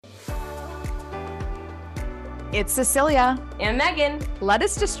It's Cecilia and Megan. Let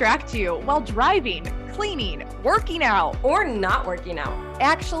us distract you while driving, cleaning, working out, or not working out.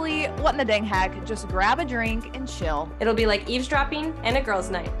 Actually, what in the dang heck? Just grab a drink and chill. It'll be like eavesdropping and a girls'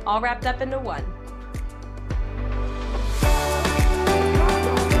 night, all wrapped up into one.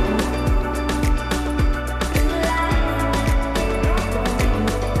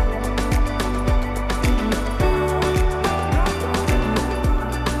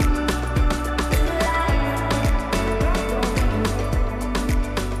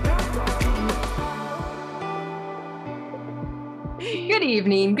 Good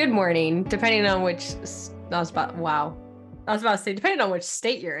evening, good morning, depending on which, depending on which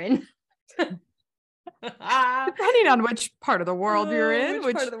state you're in. Depending on which part of the world you're in.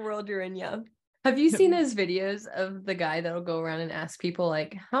 Which part of the world you're in, yeah. Have you seen those videos of the guy that'll go around and ask people,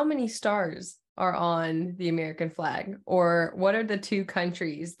 like, how many stars are on the American flag? Or what are the two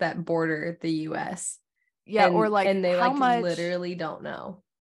countries that border the U.S.? Yeah, or like, and they how like much... literally don't know.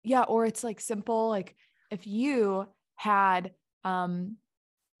 Yeah, or it's like simple, like if you had 10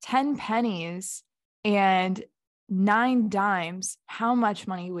 pennies and 9 dimes, how much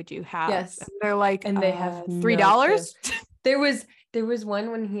money would you have? Yes. And they're like, and they have $3. There was one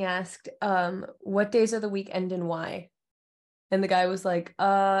when he asked, what days of the week end in Y? And the guy was like,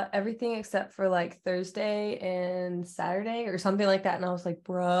 everything except for like Thursday and Saturday or something like that. And I was like,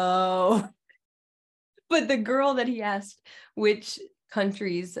 bro. But the girl that he asked which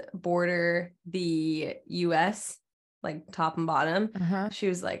countries border the US, like top and bottom, she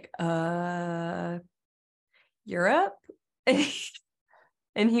was like, Europe.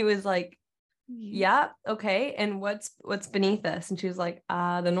 And he was like, yeah, okay, and what's beneath us? And she was like,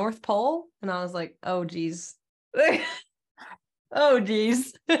 the North Pole. And I was like, oh geez. Oh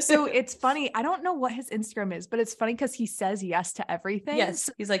geez. So it's funny, I don't know what his Instagram is, but it's funny because he says yes to everything. Yes,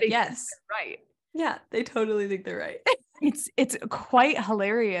 so he's like, yes, right. Yeah, they totally think they're right. It's quite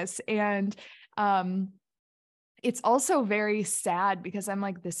hilarious. And it's also very sad because I'm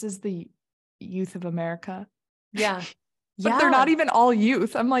like, this is the youth of America. Yeah. But they're not even all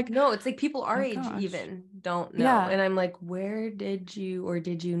youth. I'm like, no, it's like people our age gosh. even don't know. Yeah. And I'm like, where did you or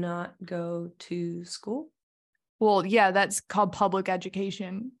did you not go to school? Well, yeah, that's called public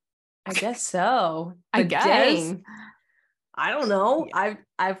education. I guess so. I guess. Dang. I don't know. Yeah.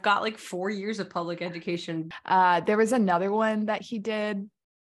 I've got like 4 years of public education. There was another one that he did,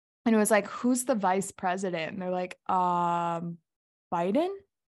 and it was like, who's the vice president? And they're like, Biden?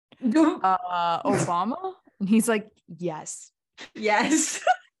 Obama? And he's like, yes. Yes.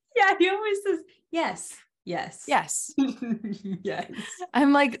 Yeah, he always says yes. Yes. Yes. Yes.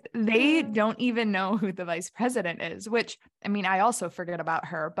 I'm like, they don't even know who the vice president is, which, I mean, I also forget about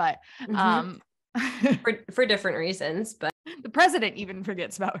her, but for different reasons, but the president even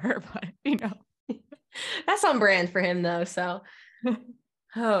forgets about her, but you know. That's on brand for him though, so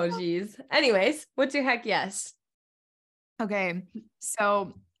oh geez. Anyways, what's your heck yes? Okay,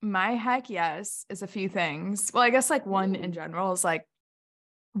 so my heck yes is a few things. Well, I guess like one in general is like,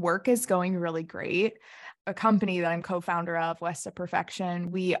 work is going really great. A company that I'm co-founder of, West of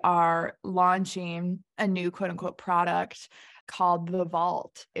Perfection, we are launching a new quote unquote product called The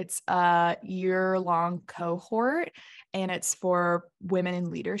Vault. It's a year-long cohort, and it's for women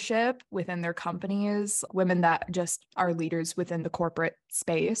in leadership within their companies, women that just are leaders within the corporate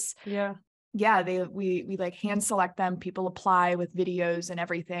space. Yeah, we like hand select them. People apply with videos and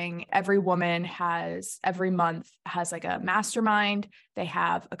everything. Every woman every month has like a mastermind. They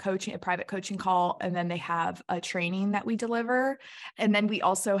have a private coaching call, and then they have a training that we deliver. And then we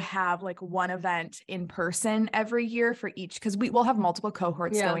also have like one event in person every year for each, because we'll have multiple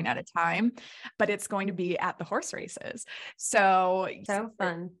cohorts going at a time, but it's going to be at the horse races. So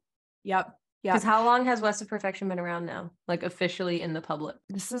fun. Yep. Yeah. Because how long has West of Perfection been around now? Like officially in the public?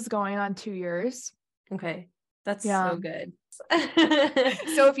 This is going on 2 years. Okay. That's so good.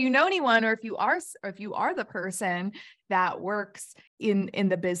 So if you know anyone, or if you are the person that works in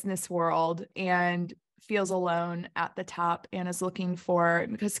the business world and feels alone at the top and is looking for,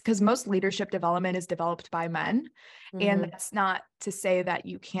 because most leadership development is developed by men. And that's not to say that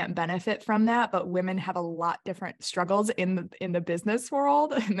you can't benefit from that, but women have a lot different struggles in the business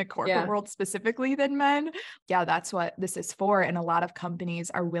world, in the corporate world specifically, than men. Yeah, that's what this is for. And a lot of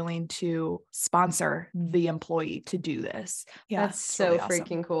companies are willing to sponsor the employee to do this. Yeah, that's so really awesome.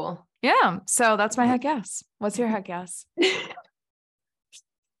 Freaking cool. Yeah. So that's my heck yes. What's your heck yes?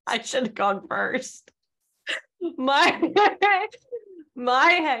 I should have gone first. My heck.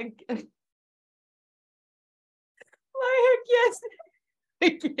 My heck yes. I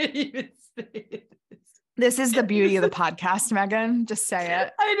can't even say it. This is the beauty of the podcast, Megan. Just say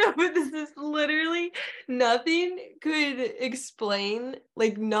it. I know, but this is literally nothing could explain,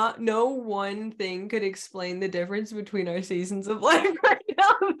 like no one thing could explain the difference between our seasons of life right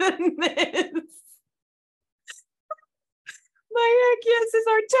now than this. My heck yes is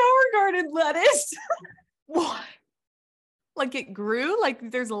our Tower Garden lettuce. What? Like it grew?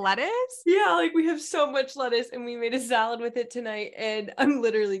 Like there's lettuce? Yeah, like we have so much lettuce and we made a salad with it tonight and I'm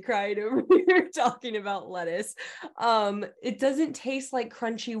literally crying over here talking about lettuce. It doesn't taste like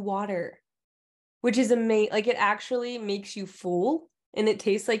crunchy water, which is amazing. Like it actually makes you full and it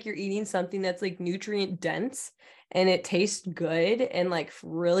tastes like you're eating something that's like nutrient dense and it tastes good and like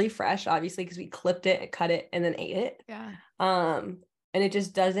really fresh, obviously, because we clipped it and cut it and then ate it. Yeah. And it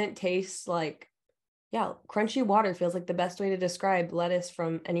just doesn't taste like, yeah, crunchy water feels like the best way to describe lettuce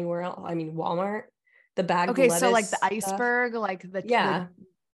from anywhere else. I mean, Walmart, the bagged lettuce. So like the stuff. iceberg, like Yeah.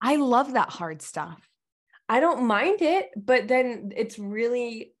 I love that hard stuff. I don't mind it, but then it's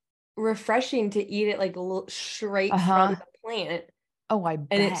really refreshing to eat it like a little straight from the plant. Oh, I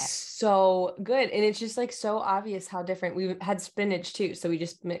bet. And it's so good. And it's just like so obvious how different. We had spinach too. So we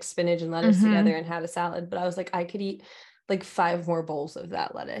just mixed spinach and lettuce together and had a salad. But I was like, I could eat like 5 more bowls of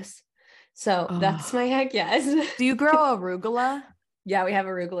that lettuce. So that's my heck yes. Do you grow arugula? Yeah, we have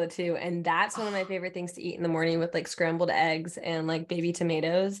arugula too. And that's one of my favorite things to eat in the morning with like scrambled eggs and like baby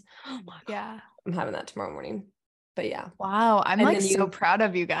tomatoes. Oh my God. Yeah. I'm having that tomorrow morning. But yeah. Wow. I'm like so proud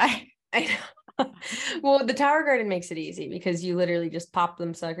of you guys. I know. Well, the Tower Garden makes it easy because you literally just pop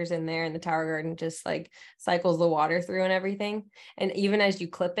them suckers in there and the Tower Garden just like cycles the water through and everything. And even as you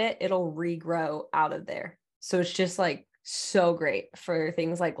clip it, it'll regrow out of there. So it's just like so great for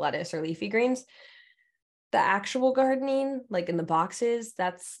things like lettuce or leafy greens. The actual gardening, like in the boxes,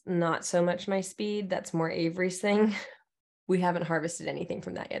 that's not so much my speed. That's more Avery's thing. We haven't harvested anything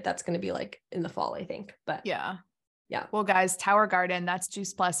from that yet. That's going to be like in the fall, I think. But yeah. Well, guys, Tower Garden, that's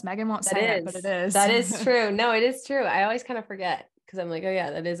Juice Plus. Megan won't say it, but it is. That is true. No, it is true. I always kind of forget because I'm like, oh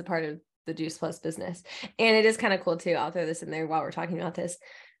yeah, that is a part of the Juice Plus business. And it is kind of cool too. I'll throw this in there while we're talking about this.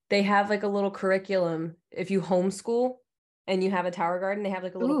 They have like a little curriculum. If you homeschool and you have a Tower Garden, they have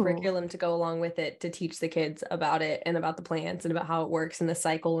like a little curriculum to go along with it to teach the kids about it and about the plants and about how it works and the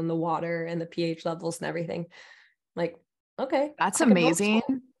cycle and the water and the pH levels and everything. Like, okay. That's amazing.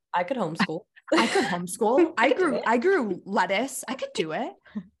 I could homeschool. I could homeschool. I grew lettuce. I could do it.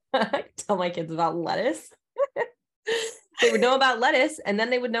 I could tell my kids about lettuce. They would know about lettuce and then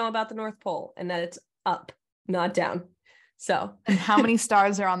they would know about the North Pole and that it's up, not down. So, and how many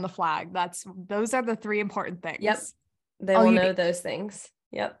stars are on the flag? Those are the 3 important things. Yep. They will know those things.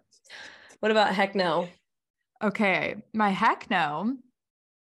 Yep. What about heck no? Okay. My heck no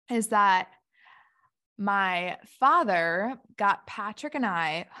is that my father got Patrick and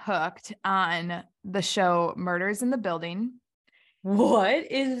I hooked on the show Murders in the Building.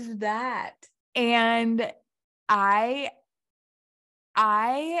 What is that? And Patrick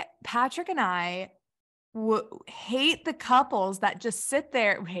and I hate the couples that just sit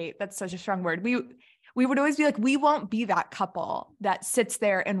there. Hate, that's such a strong word. We would always be like, we won't be that couple that sits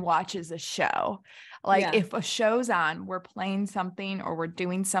there and watches a show. Like if a show's on, we're playing something or we're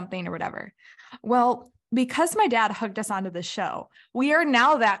doing something or whatever. Well, because my dad hooked us onto the show, we are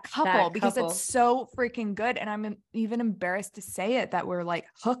now that couple because it's so freaking good. And I'm even embarrassed to say it that we're like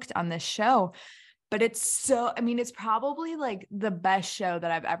hooked on this show, but it's probably like the best show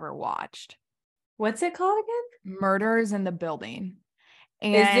that I've ever watched. What's it called again? Murders in the Building.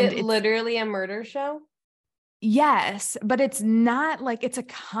 And is it literally a murder show? Yes, but it's not like it's a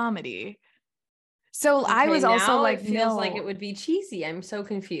comedy. So I was also like, it feels like it would be cheesy. I'm so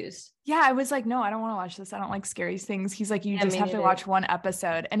confused. Yeah, I was like, no, I don't want to watch this. I don't like scary things. He's like, you just have to watch one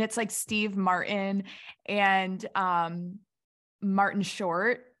episode. And it's like Steve Martin and Martin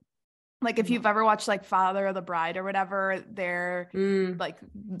Short. Like if you've ever watched like Father of the Bride or whatever, they're like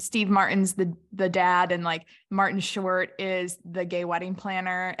Steve Martin's the dad and like Martin Short is the gay wedding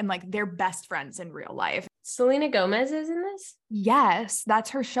planner and like they're best friends in real life. Selena Gomez is in this? Yes,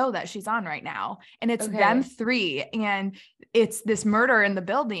 that's her show that she's on right now. And it's them 3 and it's this murder in the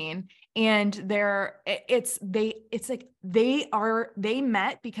building and they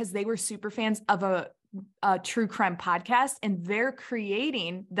met because they were super fans of a true crime podcast and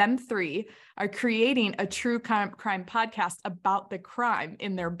them 3 are creating a true crime podcast about the crime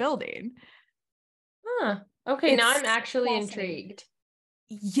in their building. Okay, now I'm actually intrigued.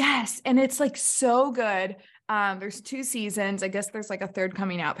 Yes, and it's like so good. There's 2 seasons. I guess there's like a 3rd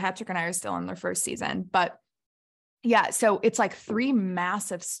coming out. Patrick and I are still in their 1st season, but yeah, so it's like 3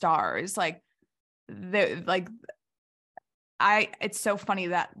 massive stars. Like it's so funny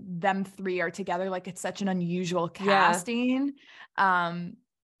that them three are together. Like it's such an unusual casting.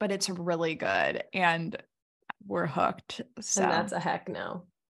 But it's really good and we're hooked. So And that's a heck no.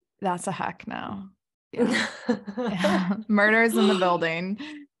 That's a heck no. Yeah. Yeah. Murders in the building.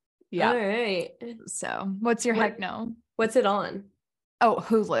 Yeah. All right. So what's your heck no? What's it on? Oh,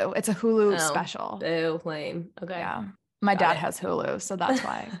 Hulu. It's a Hulu special. Boo, lame. Okay. Yeah. My dad has Hulu, so that's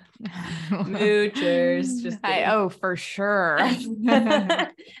why. Moochers. Just for sure.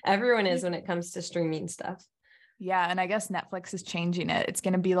 Everyone is when it comes to streaming stuff. Yeah. And I guess Netflix is changing it. It's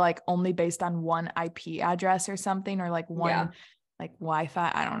going to be like only based on one IP address or something, or like one like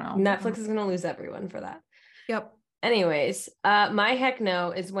Wi-Fi. I don't know. Netflix is going to lose everyone for that. Yep. Anyways, my heck no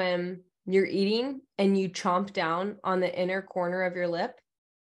is when you're eating and you chomp down on the inner corner of your lip.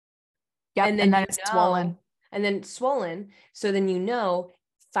 Yeah. And then it's swollen. And then it's swollen. So then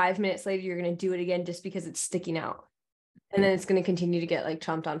 5 minutes later, you're going to do it again just because it's sticking out. And then it's going to continue to get like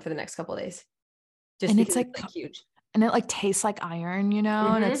chomped on for the next couple of days. Just and it's like huge. And it like tastes like iron,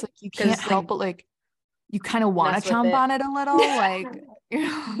 and it's like, you can't help but like, you kind of want to chomp on it a little, like,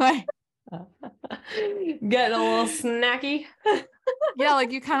 like getting a little snacky. Yeah.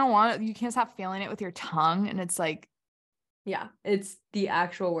 Like you can't stop feeling it with your tongue. And it's like, yeah, it's the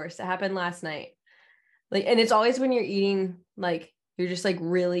actual worst. It happened last night. Like, and it's always when you're eating, like, you're just like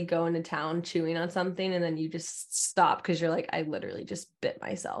really going to town chewing on something. And then you just stop because you're like, I literally just bit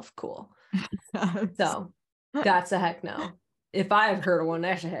myself. Cool. So that's a heck no. If I've heard of one,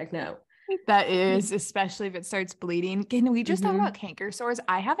 that's a heck no. That is, especially if it starts bleeding. Can we just talk about canker sores?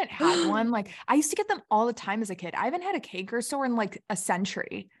 I haven't had one. Like I used to get them all the time as a kid. I haven't had a canker sore in like a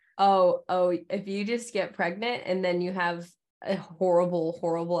century. Oh, if you just get pregnant and then you have a horrible,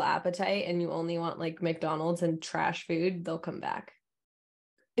 horrible appetite and you only want like McDonald's and trash food, they'll come back.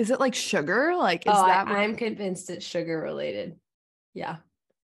 Is it like sugar? Like, is that I'm convinced it's sugar related. Yeah.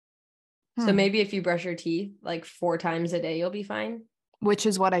 So maybe if you brush your teeth like 4 times a day, you'll be fine. Which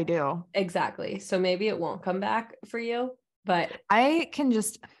is what I do. Exactly. So maybe it won't come back for you, but I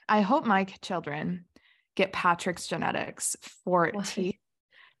hope my children get Patrick's genetics for teeth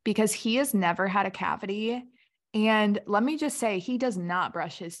because he has never had a cavity. And let me just say, he does not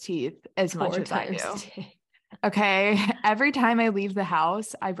brush his teeth as much as I do. Okay. Every time I leave the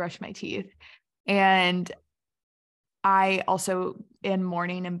house, I brush my teeth. And I also in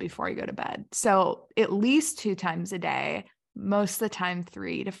morning and before I go to bed. So at least 2 times a day, most of the time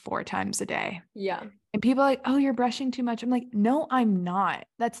 3 to 4 times a day. Yeah. And people are like, oh, you're brushing too much. I'm like, no, I'm not.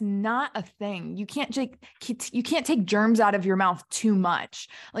 That's not a thing. You can't take germs out of your mouth too much.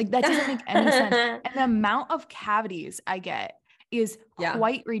 Like that doesn't make any sense. And the amount of cavities I get is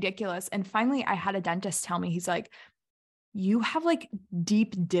quite ridiculous. And finally I had a dentist tell me, he's like, you have like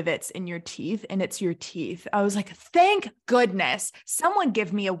deep divots in your teeth and it's your teeth. I was like, thank goodness someone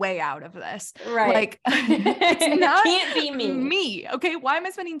give me a way out of this. Right. Like it's not can't be me. Okay. Why am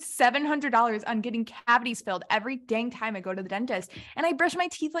I spending $700 on getting cavities filled every dang time I go to the dentist and I brush my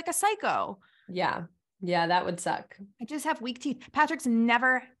teeth like a psycho? Yeah. Yeah. That would suck. I just have weak teeth.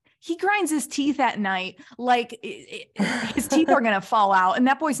 He grinds his teeth at night. Like his teeth are going to fall out and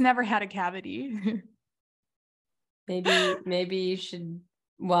that boy's never had a cavity. Maybe you should,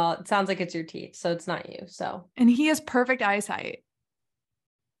 well, it sounds like it's your teeth, so it's not you. So, and he has perfect eyesight.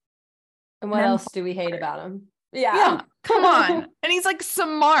 And what else do we hate about him? Yeah. Come on. And he's like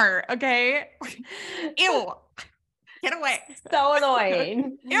smart. Okay. Ew. Get away. So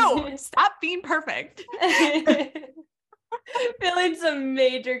annoying. Ew. Stop being perfect. Feeling some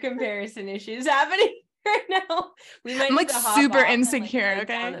major comparison issues happening right now. I'm like super insecure.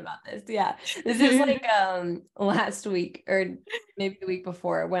 Okay. About this. Yeah. This is like last week or maybe the week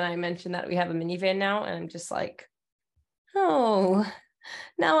before when I mentioned that we have a minivan now. And I'm just like, oh,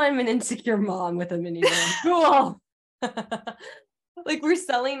 now I'm an insecure mom with a minivan. Cool. Like we're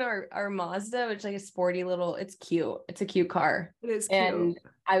selling our Mazda, which is like a sporty little, it's cute. It's a cute car. It is cute. And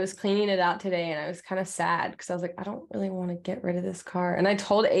I was cleaning it out today and I was kind of sad because I was like, I don't really want to get rid of this car. And I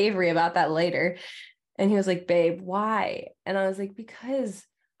told Avery about that later. And he was like, babe, why? And I was like, because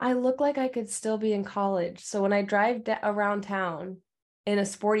I look like I could still be in college. So when I drive around town in a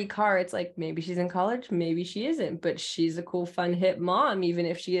sporty car, it's like, maybe she's in college, maybe she isn't, but she's a cool, fun, hip mom, even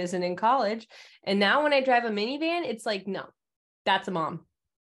if she isn't in college. And now when I drive a minivan, it's like, no, that's a mom.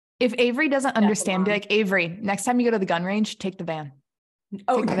 If Avery doesn't understand, be like, Avery, next time you go to the gun range, take the van.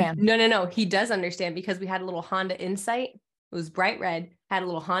 Take the van. No. He does understand because we had a little Honda Insight. It was bright red, had a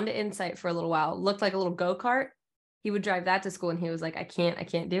little Honda Insight for a little while, looked like a little go-kart. He would drive that to school and he was like, I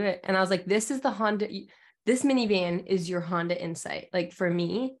can't do it. And I was like, this is the Honda, this minivan is your Honda Insight. Like for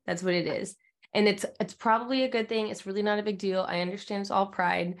me, that's what it is. And it's probably a good thing. It's really not a big deal. I understand it's all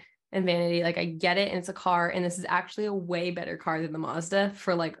pride and vanity. Like I get it. And it's a car. And this is actually a way better car than the Mazda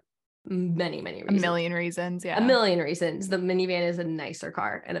for like many, many reasons. A million reasons. Yeah. A million reasons. The minivan is a nicer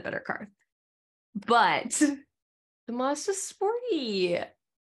car and a better car. But the Mazda's sporty.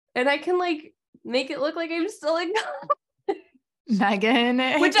 And I can like make it look like I'm still like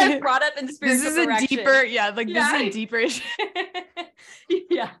Megan, which I've brought up in spiritual this is direction. a deeper, this is a deeper issue.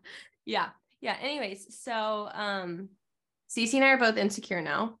 Yeah. Anyways, so Cece and I are both insecure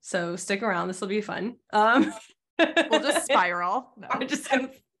now, so stick around. This will be fun. We'll just spiral. No. I'm just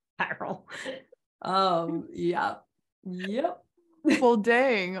gonna spiral. Yeah. Yep. Well,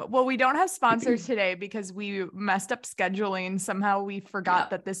 dang. Well, we don't have sponsors today because we messed up scheduling. Somehow we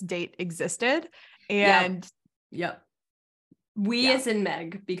forgot that this date existed. And yep. We as in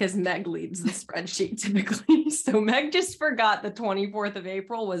Meg, because Meg leads the spreadsheet typically. So Meg just forgot the 24th of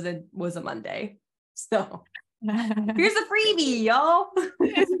April was a Monday. So here's a freebie, y'all.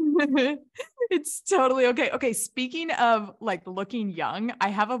 It's totally okay. Okay. Speaking of like looking young, I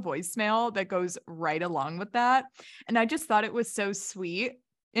have a voicemail that goes right along with that. And I just thought it was so sweet.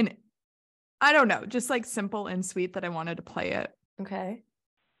 And I don't know, just like simple and sweet that I wanted to play it. Okay.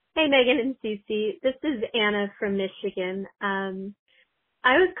 Hey, Megan and Cece. This is Anna from Michigan.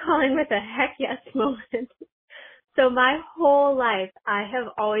 I was calling with a heck yes moment. So my whole life, I have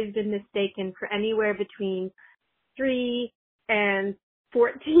always been mistaken for anywhere between 3 and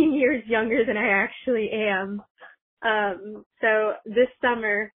 14 years younger than I actually am. So this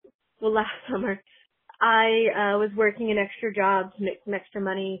summer, last summer, I was working an extra job to make some extra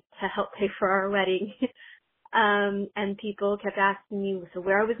money to help pay for our wedding. And people kept asking me, so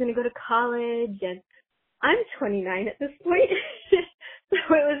where I was going to go to college, and I'm 29 at this point. So it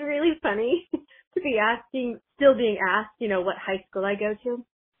was really funny to be still being asked, what high school I go to.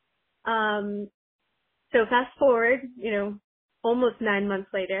 So fast forward, almost 9 months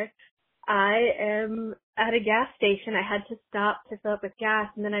later, I am at a gas station. I had to stop to fill up with gas,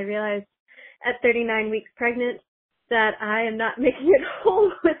 and then I realized at 39 weeks pregnant that I am not making it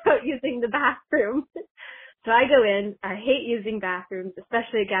home without using the bathroom. So I go in. I hate using bathrooms,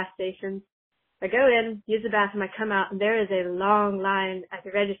 especially at gas stations. I go in, use the bathroom, I come out, and there is a long line at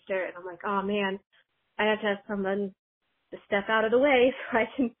the register, and I'm like, oh man, I have to have someone to step out of the way so I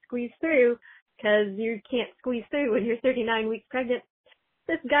can squeeze through, because you can't squeeze through when you're 39 weeks pregnant.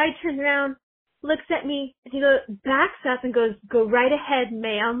 This guy turns around, looks at me, and he backs up and goes, go right ahead,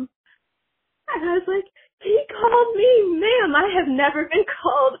 ma'am. And I was like, he called me ma'am. I have never been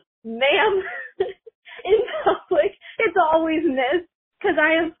called ma'am in public. It's always missed. Because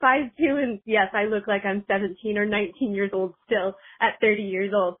I am 5'2", and yes, I look like I'm 17 or 19 years old still at 30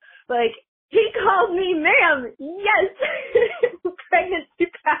 years old. Like, he called me ma'am. Yes.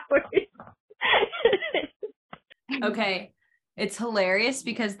 Pregnancy powers. Okay. It's hilarious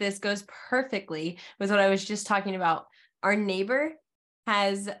because this goes perfectly with what I was just talking about. Our neighbor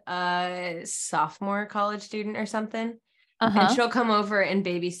has a sophomore college student or something. And she'll come over and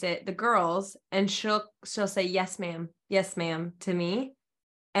babysit the girls, and she'll say, yes, ma'am, to me.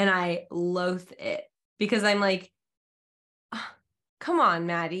 And I loathe it because I'm like, oh, come on,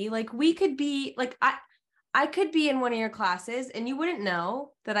 Maddie. Like we could be like, I could be in one of your classes and you wouldn't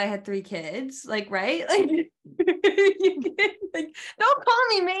know that I had 3 kids. Like, right? Like, like don't call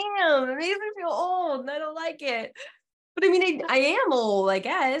me ma'am. It makes me feel old and I don't like it. But I mean, I am old, I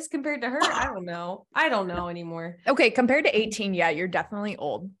guess, compared to her. I don't know. I don't know anymore. Okay. Compared to 18. Yeah. You're definitely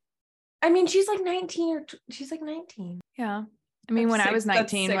old. I mean, she's like 19 she's like 19. Yeah. I mean, when I was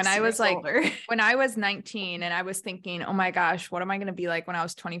 19, when I was like, older. when I was 19 and I was thinking, oh my gosh, what am I going to be like when I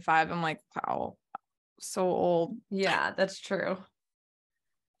was 25? I'm like, wow, so old. Yeah, that's true.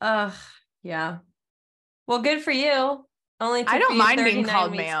 Yeah. Well, good for you. Only I don't mind being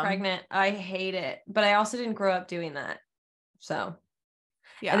called weeks ma'am. Pregnant. I hate it, but I also didn't grow up doing that. So,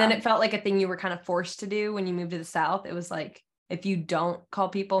 yeah. And then it felt like a thing you were kind of forced to do when you moved to the South. It was like, if you don't call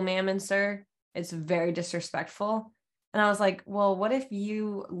people ma'am and sir, it's very disrespectful. And I was like, well, what if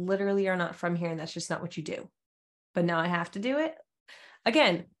you literally are not from here and that's just not what you do? But now I have to do it.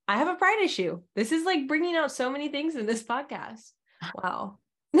 Again, I have a pride issue. This is like bringing out so many things in this podcast. Wow.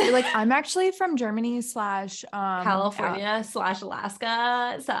 You're like, I'm actually from Germany / California /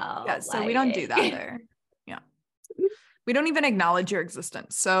 Alaska. So yeah, so we don't do that there. Yeah. We don't even acknowledge your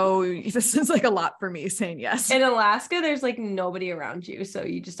existence. So this is like a lot for me saying yes. In Alaska, there's like nobody around you. So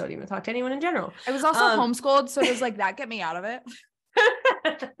you just don't even talk to anyone in general. I was also homeschooled. So does like that get me out of it?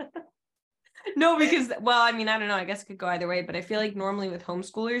 No, because, well, I mean, I don't know. I guess it could go either way, but I feel like normally with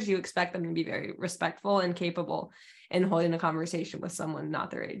homeschoolers, you expect them to be very respectful and capable in holding a conversation with someone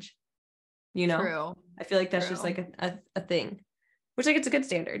not their age. you know? True. I feel like that's just True. like a thing, which like it's a good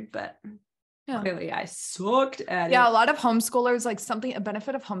standard, but Yeah. clearly I sucked at it. Yeah, a lot of homeschoolers, like a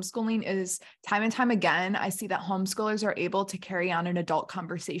benefit of homeschooling is time and time again, I see that homeschoolers are able to carry on an adult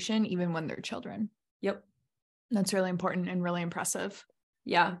conversation even when they're children. Yep. That's really important and really impressive.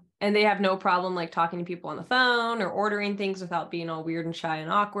 Yeah. And they have no problem like talking to people on the phone or ordering things without being all weird and shy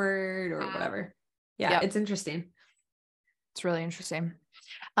and awkward or whatever. Yeah, Yep. it's interesting. It's really interesting.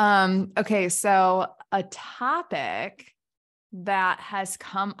 Okay, so a topic that has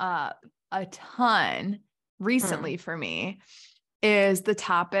come up a ton recently for me is the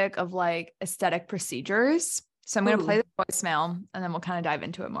topic of like aesthetic procedures. So I'm going to play the voicemail and then we'll kind of dive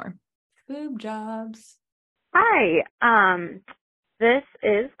into it more. Boob jobs. Hi, this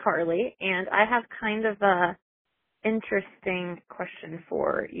is Carly, and I have kind of a interesting question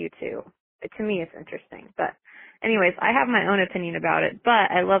for you two. To me, it's interesting, but anyways, I have my own opinion about it,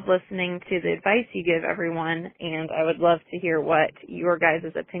 but I love listening to the advice you give everyone, and I would love to hear what your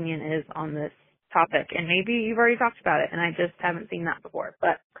guys' opinion is on this topic. And maybe you've already talked about it, and I just haven't seen that before,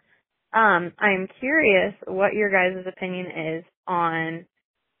 but I'm curious what your guys' opinion is on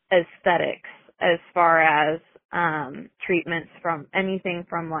aesthetics as far as treatments, from anything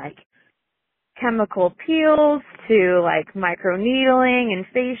from like chemical peels to like microneedling and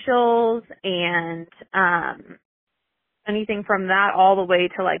facials and anything from that all the way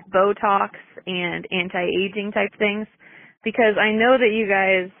to like Botox and anti-aging type things, because I know that you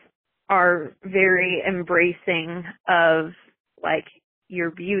guys are very embracing of like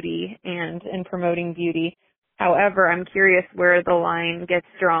your beauty and promoting beauty. However, I'm curious where the line gets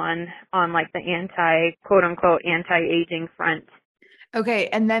drawn on like the quote unquote anti-aging front. Okay.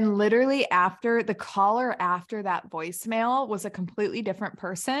 And then literally after the caller after that voicemail was a completely different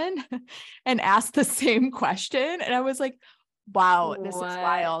person and asked the same question. And I was like, wow, this is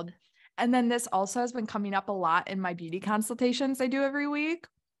wild. And then this also has been coming up a lot in my beauty consultations I do every week.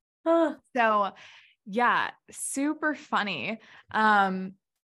 So yeah, super funny.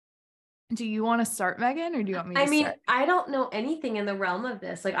 Do you want to start, Megan, or do you want me to start? I don't know anything in the realm of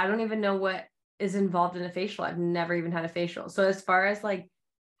this. Like, I don't even know what is involved in a facial. I've never even had a facial. So as far as like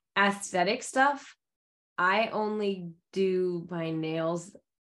aesthetic stuff, I only do my nails.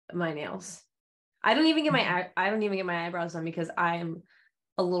 I don't even get my eyebrows done because I'm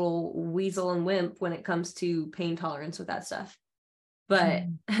a little weasel and wimp when it comes to pain tolerance with that stuff. But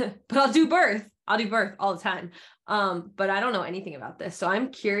but I'll do birth all the time. But I don't know anything about this. So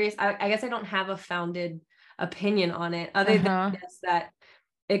I'm curious. I guess I don't have a founded opinion on it, other than guess that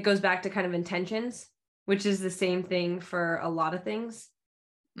it goes back to kind of intentions, which is the same thing for a lot of things.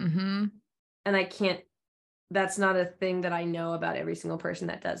 And that's not a thing that I know about every single person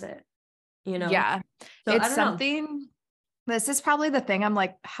that does it, you know? Yeah. So it's something, this is probably the thing I'm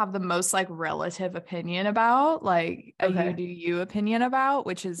like, have the most like relative opinion about, like a you opinion about,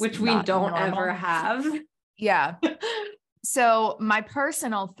 which we don't ever have. Yeah. So my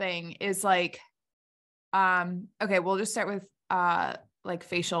personal thing is like, okay, we'll just start with, like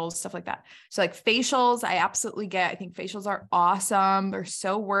facials, stuff like that. So like facials, I absolutely get. I think facials are awesome. They're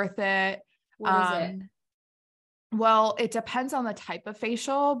so worth it. What is it? Well, it depends on the type of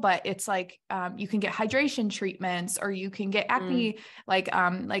facial, but it's like, you can get hydration treatments, or you can get acne,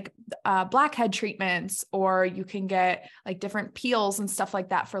 blackhead treatments, or you can get like different peels and stuff like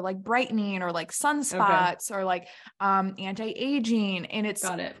that for like brightening or like sunspots or like, anti-aging. And it's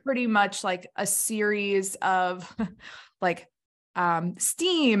pretty much like a series of like,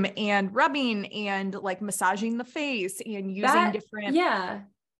 steam and rubbing and like massaging the face and using different. Yeah.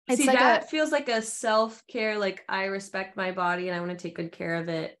 It's that feels like a self-care, like I respect my body and I want to take good care of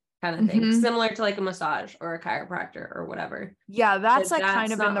it kind of thing. Similar to like a massage or a chiropractor or whatever. Yeah, that's like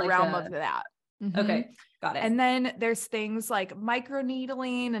kind of in the realm of that. Okay, got it. And then there's things like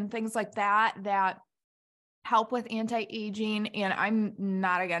microneedling and things like that help with anti-aging. And I'm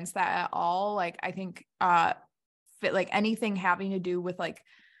not against that at all. Like I think like anything having to do with like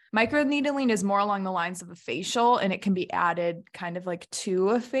microneedling is more along the lines of a facial, and it can be added kind of like to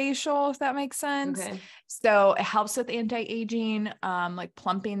a facial, if that makes sense. Okay. So it helps with anti-aging, like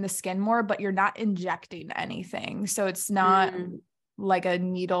plumping the skin more, but you're not injecting anything. So it's not like a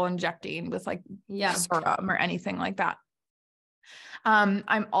needle injecting with like serum or anything like that.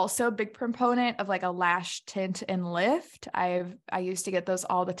 I'm also a big proponent of like a lash tint and lift. I used to get those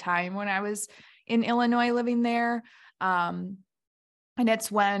all the time when I was in Illinois living there. And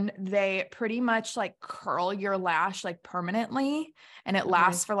it's when they pretty much like curl your lash like permanently, and it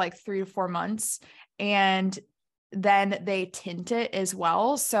lasts for like 3 to 4 months. And then they tint it as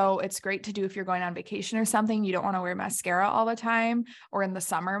well. So it's great to do if you're going on vacation or something. You don't want to wear mascara all the time, or in the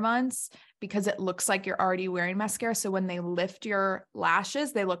summer months. because it looks like you're already wearing mascara. So when they lift your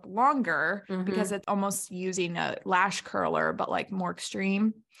lashes, they look longer because it's almost using a lash curler, but like more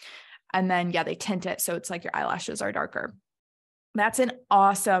extreme. And then, yeah, they tint it. So it's like your eyelashes are darker. That's an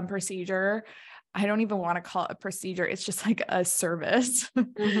awesome procedure. I don't even want to call it a procedure. It's just like a service.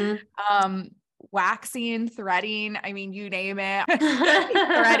 Waxing, threading. I mean, you name it.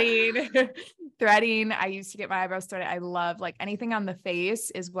 threading. I used to get my eyebrows threaded. I love like anything on the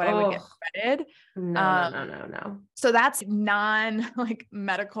face is what I would get threaded. No. So that's like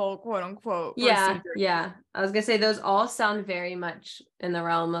medical, quote unquote. Procedure. Yeah. I was gonna say those all sound very much in the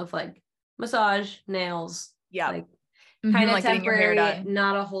realm of like massage, nails. Yeah. Like kind of like temporary,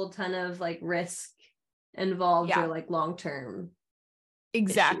 not a whole ton of like risk involved or like long-term.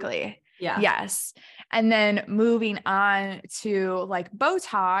 Exactly. Issue. Yeah. Yes. And then moving on to like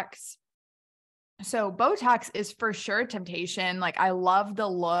Botox. So Botox is for sure temptation. Like I love the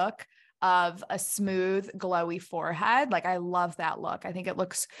look of a smooth, glowy forehead. Like I love that look. I think it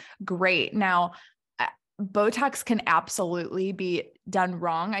looks great. Now, Botox can absolutely be done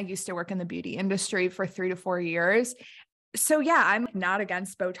wrong. I used to work in the beauty industry for 3 to 4 years. So yeah, I'm not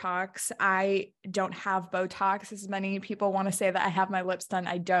against Botox. I don't have Botox, as many people want to say that I have my lips done.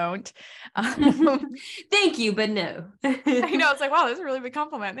 I don't. Thank you, but no. I know. It's like, wow, that's a really big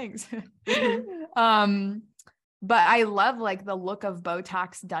compliment. Thanks. But I love like the look of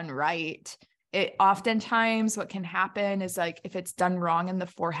Botox done right. It oftentimes what can happen is like, if it's done wrong in the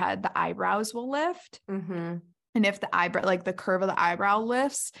forehead, the eyebrows will lift. And if the eyebrow, like the curve of the eyebrow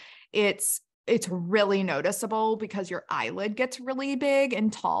lifts, it's really noticeable because your eyelid gets really big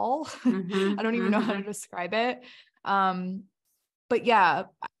and tall. I don't even know how to describe it. But yeah,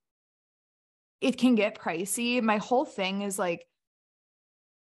 it can get pricey. My whole thing is like,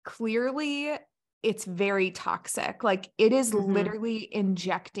 clearly it's very toxic. Like it is literally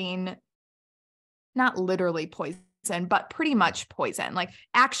injecting, not literally poison, but pretty much poison, like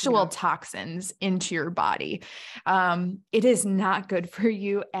actual toxins into your body. It is not good for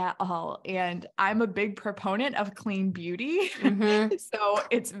you at all. And I'm a big proponent of clean beauty. So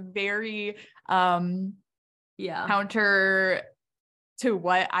it's very, counter to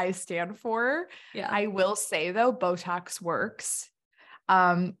what I stand for. I will say though, Botox works.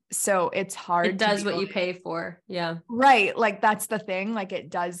 So it's hard. It does what you pay for. Yeah. Right. Like that's the thing. Like it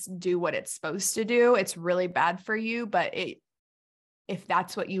does do what it's supposed to do. It's really bad for you, but if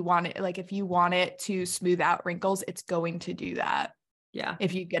that's what you want it, like if you want it to smooth out wrinkles, it's going to do that. Yeah.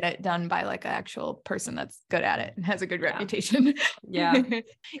 If you get it done by like an actual person that's good at it and has a good reputation.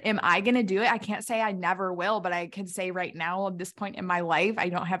 Am I going to do it? I can't say I never will, but I can say right now at this point in my life, I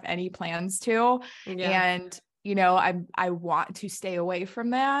don't have any plans to. And you know, I want to stay away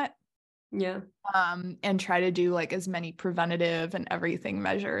from that. And try to do like as many preventative and everything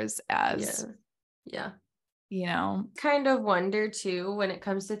measures as, you know, kind of wonder too, when it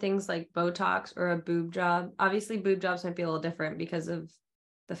comes to things like Botox or a boob job, obviously boob jobs might be a little different because of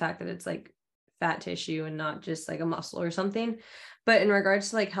the fact that it's like fat tissue and not just like a muscle or something. But in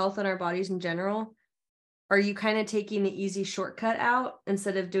regards to like health in our bodies in general, are you kind of taking the easy shortcut out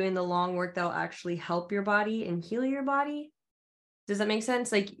instead of doing the long work that will actually help your body and heal your body? Does that make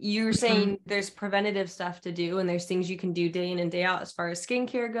sense? Like you were saying, there's preventative stuff to do and there's things you can do day in and day out as far as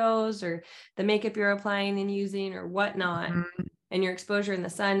skincare goes, or the makeup you're applying and using or whatnot, and your exposure in the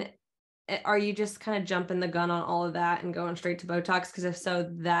sun. Are you just kind of jumping the gun on all of that and going straight to Botox? Because if so,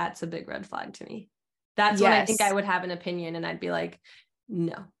 that's a big red flag to me. That's when I think I would have an opinion and I'd be like,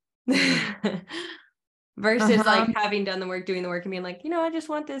 no. Versus like having done the work, doing the work and being like, you know, I just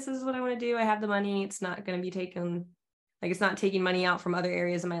want this. This is what I want to do. I have the money. It's not going to be taken. Like, it's not taking money out from other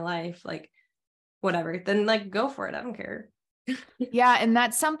areas of my life. Like, whatever. Then like, go for it. I don't care. Yeah. And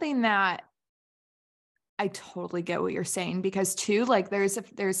that's something that I totally get what you're saying, because too, like there's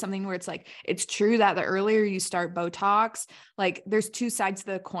something where it's like, it's true that the earlier you start Botox, like there's two sides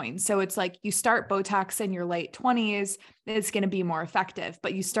to the coin. So it's like you start Botox in your late 20s, it's going to be more effective,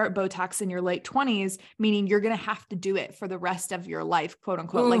 but you start Botox in your late 20s, meaning you're going to have to do it for the rest of your life, quote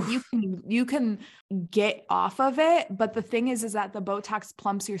unquote. Oof. Like you can get off of it. But the thing is that the Botox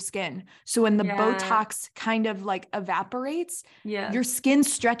plumps your skin. So when the Botox kind of like evaporates, your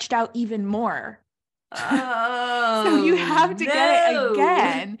skin's stretched out even more. So you have to get it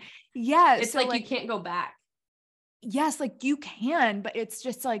again. It's so like you can't go back. Yes, like you can, but it's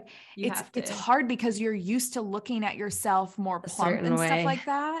just like it's hard because you're used to looking at yourself more plump and stuff like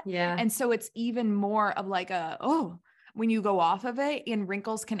that. And so it's even more of like when you go off of it, and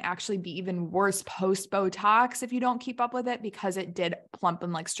wrinkles can actually be even worse post Botox if you don't keep up with it, because it did plump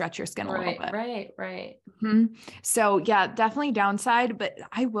and like stretch your skin a little bit. Right. So yeah, definitely downside, but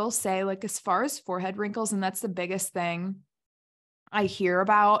I will say, like, as far as forehead wrinkles, and that's the biggest thing I hear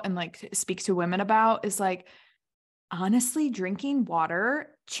about and like speak to women about, is like, honestly, drinking water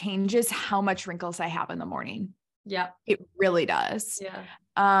changes how much wrinkles I have in the morning. Yeah. It really does. Yeah.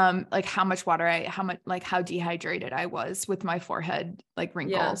 Like how much water how dehydrated I was with my forehead, like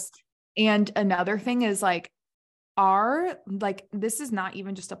wrinkles. Yeah. And another thing is like, this is not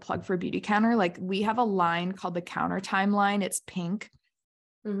even just a plug for Beauty Counter. Like, we have a line called the Counter Time line. It's pink.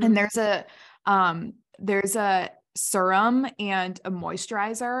 And there's a serum and a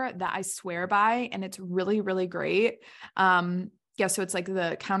moisturizer that I swear by, and it's really, really great. So it's like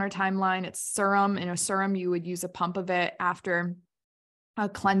the Counter Time line. It's serum. In a serum, you would use a pump of it after a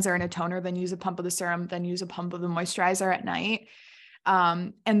cleanser and a toner, then use a pump of the serum, then use a pump of the moisturizer at night.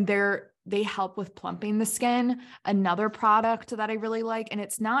 And they help with plumping the skin. Another product that I really like, and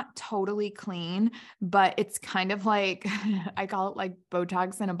it's not totally clean, but it's kind of like, I call it like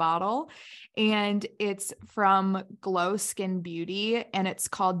Botox in a bottle, and it's from Glow Skin Beauty, and it's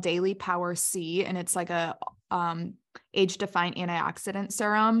called Daily Power C. And it's like a, age-defying antioxidant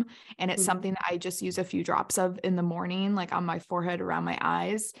serum. And it's something that I just use a few drops of in the morning, like on my forehead, around my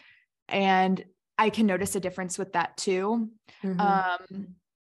eyes. And I can notice a difference with that too.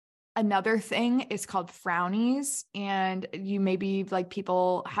 Another thing is called Frownies, and you maybe like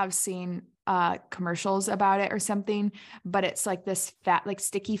people have seen commercials about it or something, but it's like this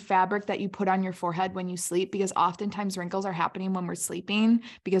sticky fabric that you put on your forehead when you sleep, because oftentimes wrinkles are happening when we're sleeping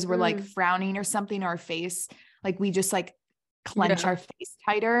because we're like frowning or something, or our face, like we just like clench our face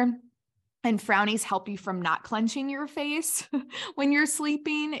tighter. And Frownies help you from not clenching your face when you're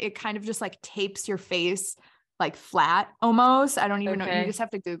sleeping. It kind of just like tapes your face like flat almost. I don't even know. You just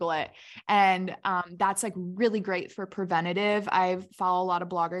have to Google it. And that's like really great for preventative. I follow a lot of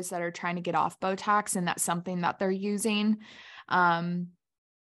bloggers that are trying to get off Botox, and that's something that they're using.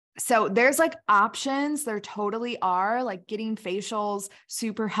 So there's like options. There totally are. Like, getting facials,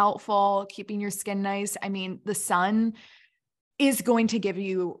 super helpful, keeping your skin nice. I mean, the sun is going to give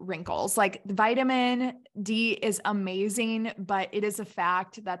you wrinkles. Like, vitamin D is amazing, but it is a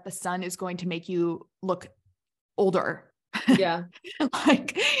fact that the sun is going to make you look older. Yeah.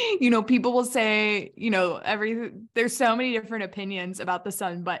 Like, people will say, there's so many different opinions about the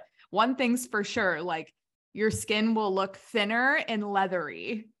sun, but one thing's for sure, like, your skin will look thinner and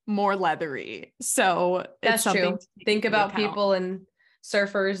more leathery. So that's true. Think about people and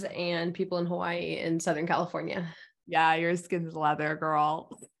surfers and people in Hawaii and Southern California. Yeah, your skin's leather,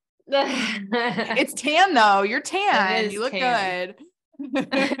 girl. It's tan though. You're tan. You look good.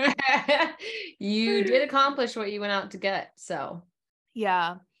 You did accomplish what you went out to get. So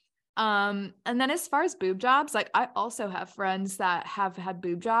yeah. And then as far as boob jobs, like, I also have friends that have had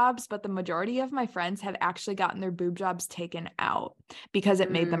boob jobs, but the majority of my friends have actually gotten their boob jobs taken out because it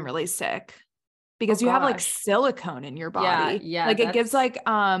made them really sick, because you have like silicone in your body. Yeah. Like, it gives like,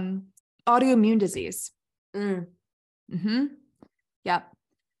 autoimmune disease. Yep.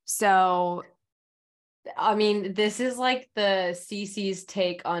 So, I mean, this is like the CC's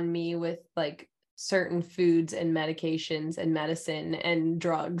take on me with like certain foods and medications and medicine and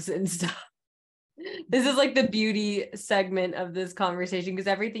drugs and stuff. This is like the beauty segment of this conversation, because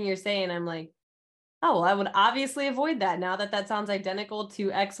everything you're saying, I'm like, oh, well, I would obviously avoid that now that sounds identical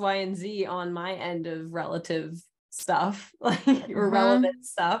to X, Y, and Z on my end of relative stuff, like relevant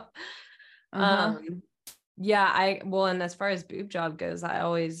stuff. Yeah, and as far as boob job goes,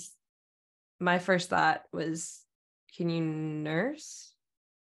 my first thought was, can you nurse?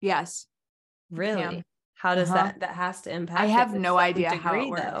 Yes. Really? How does that has to impact? I have no idea how it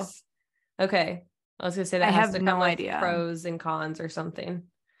works. Though. Okay. I was gonna say that I has have to come no with idea. pros and cons or something.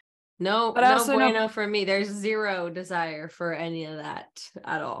 No, but no bueno for me. There's zero desire for any of that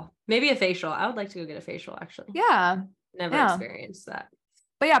at all. Maybe a facial. I would like to go get a facial, actually. Yeah. Never experienced that.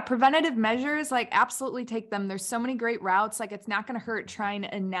 But yeah, preventative measures, like, absolutely take them. There's so many great routes. Like, it's not going to hurt trying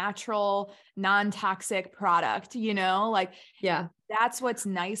a natural, non-toxic product, like, yeah, that's what's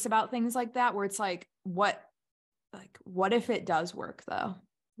nice about things like that, where it's like, what if it does work though?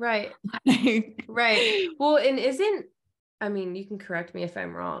 Right. Right. Well, and you can correct me if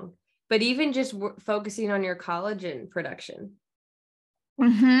I'm wrong, but even just focusing on your collagen production,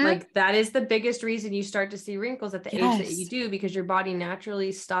 like, that is the biggest reason you start to see wrinkles at the age that you do, because your body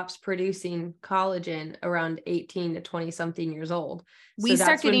naturally stops producing collagen around 18 to 20 something years old. We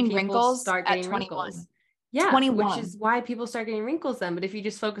start getting wrinkles at 21. Wrinkles. Yeah, 21. Which is why people start getting wrinkles then. But if you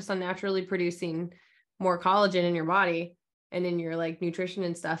just focus on naturally producing more collagen in your body and in your like nutrition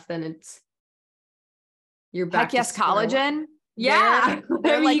and stuff, then you're back Heck yes, to square one. collagen. Yeah.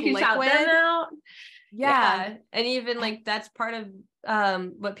 They're I mean, like you can shout them liquid. out. Yeah. And even like that's part of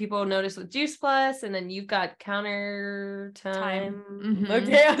what people notice with Juice Plus, and then you've got Counter Time. Mhm.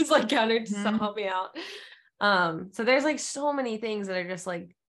 Okay, I was like Counter to Mhm. help me out. So there's like so many things that are just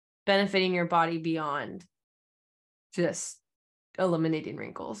like benefiting your body beyond just eliminating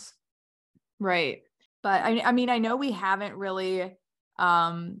wrinkles. Right. But I mean, I know we haven't really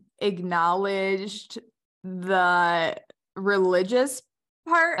acknowledged the religious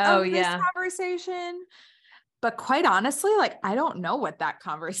part of this conversation. But quite honestly, like, I don't know what that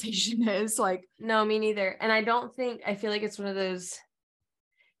conversation is. Like, no, me neither. And I feel like it's one of those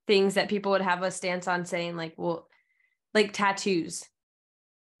things that people would have a stance on saying like, well, like tattoos,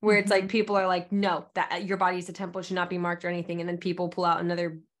 where it's like people are like, no, that your body is a temple, it should not be marked or anything. And then people pull out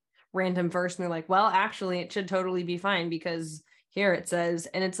another random verse and they're like, well, actually, it should totally be fine because here it says,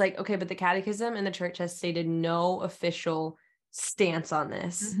 and it's like, okay, but the catechism and the church has stated no official stance on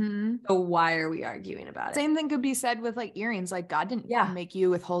this. So why are we arguing about it? Same thing could be said with like earrings. Like God didn't make you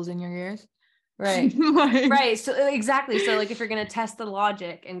with holes in your ears. Right. Right. So exactly. So like if you're going to test the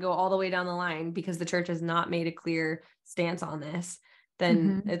logic and go all the way down the line because the church has not made a clear stance on this,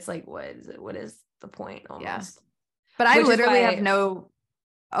 then it's like, what is it? What is the point almost? Yeah. But I literally have no,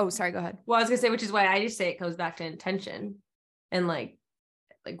 oh, sorry, go ahead. Well, I was gonna say, which is why I just say it goes back to intention and like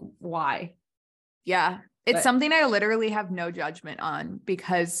why. Yeah. It's something I literally have no judgment on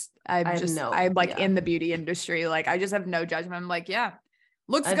because I'm in the beauty industry. Like I just have no judgment. I'm like, yeah,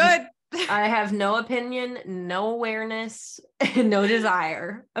 looks good. I have no opinion, no awareness, and no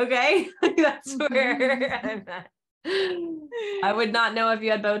desire. Okay. That's where I'm at. I would not know if you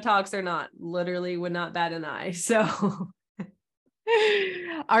had Botox or not. Literally would not bat an eye. So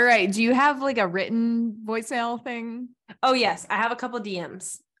all right. Do you have like a written voicemail thing? Oh yes. I have a couple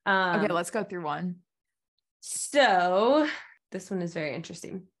DMs. Okay, let's go through one. So this one is very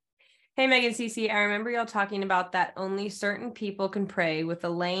interesting. Hey, Megan CC, I remember y'all talking about that only certain people can pray with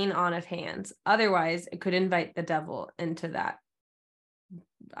the laying on of hands. Otherwise, it could invite the devil into that.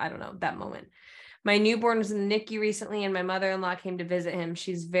 I don't know, that moment. My newborn was in the NICU recently and my mother-in-law came to visit him.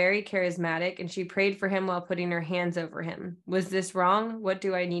 She's very charismatic and she prayed for him while putting her hands over him. Was this wrong? What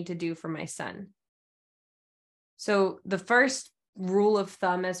do I need to do for my son? So the first rule of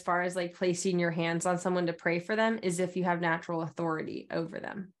thumb as far as like placing your hands on someone to pray for them is if you have natural authority over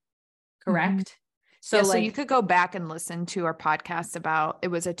them. Correct? So so you could go back and listen to our podcast about, it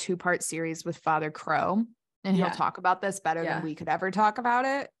was a 2-part series with Father Crow and he'll talk about this better than we could ever talk about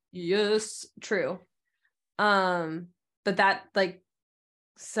it. Yes, true. But that like,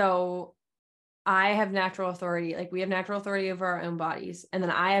 so I have natural authority. Like we have natural authority over our own bodies. And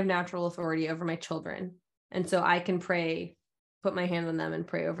then I have natural authority over my children. And so I can pray, put my hand on them and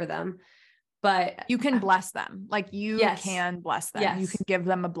pray over them. But you can bless them. Like you can bless them. Yes. You can give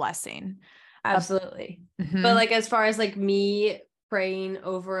them a blessing. Absolutely. But like, as far as like me praying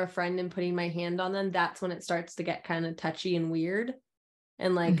over a friend and putting my hand on them, that's when it starts to get kind of touchy and weird.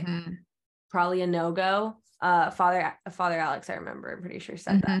 And like probably a no-go. Father Alex, I remember, I'm pretty sure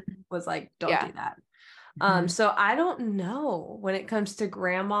said that, was like, don't do that. So I don't know when it comes to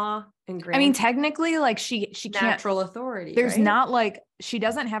grandma and grandma. I mean, technically, like she can't, natural authority. There's not like, she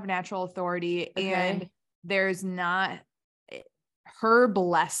doesn't have natural authority and there's not her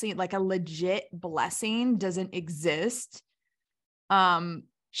blessing, like a legit blessing doesn't exist.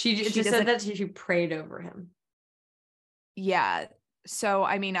 She just said that she prayed over him. Yeah. So,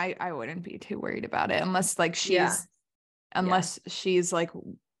 I mean, I wouldn't be too worried about it unless like she's like,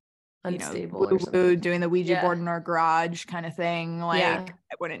 unstable or something, doing the Ouija board in our garage kind of thing. Like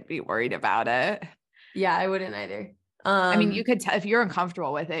I wouldn't be worried about it. Yeah, I wouldn't either. I mean, you could tell if you're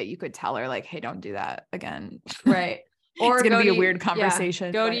uncomfortable with it, you could tell her like, hey, don't do that again. Right. Or it's going to be a weird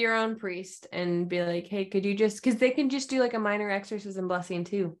conversation. Go to your own priest and be like, hey, could you just, because they can just do like a minor exorcism blessing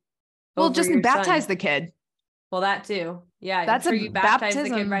too. Well, just baptize the kid. Well, that too. Yeah. That's you baptize the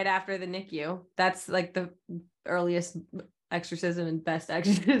kid right after the NICU. That's like the earliest exorcism and best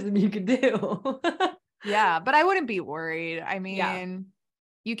exorcism you could do. Yeah. But I wouldn't be worried. I mean,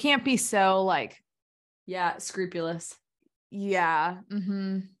 you can't be so like, scrupulous. Yeah.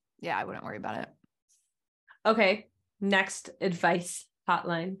 Yeah. I wouldn't worry about it. Okay. Next advice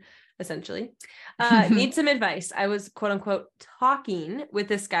hotline, essentially. Need some advice. I was quote unquote talking with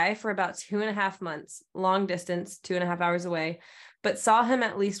this guy for about 2.5 months, long distance, 2.5 hours away, but saw him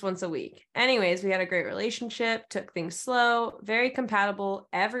at least once a week. Anyways, we had a great relationship, took things slow, very compatible.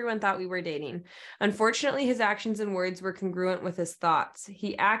 Everyone thought we were dating. Unfortunately, his actions and words were congruent with his thoughts.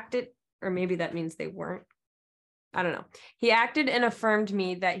 He acted or maybe that means they weren't. I don't know. He acted and affirmed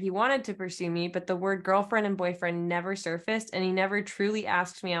me that he wanted to pursue me, but the word girlfriend and boyfriend never surfaced, and he never truly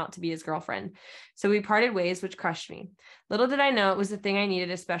asked me out to be his girlfriend. So we parted ways, which crushed me. Little did I know it was the thing I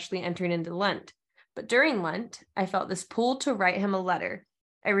needed, especially entering into Lent. But during Lent, I felt this pull to write him a letter.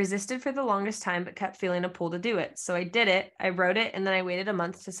 I resisted for the longest time, but kept feeling a pull to do it. So I did it. I wrote it, and then I waited a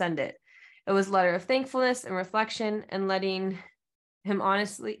month to send it. It was a letter of thankfulness and reflection and letting him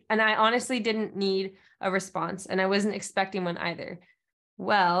honestly, and I honestly didn't need a response, and I wasn't expecting one either.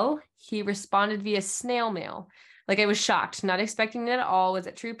 Well, he responded via snail mail. Like, I was shocked, not expecting it at all. Was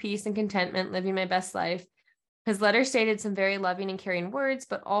at true peace and contentment, living my best life. His letter stated some very loving and caring words,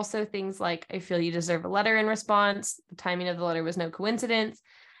 but also things like, I feel you deserve a letter in response. The timing of the letter was no coincidence.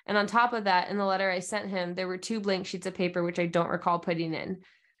 And on top of that, in the letter I sent him, there were 2 blank sheets of paper, which I don't recall putting in.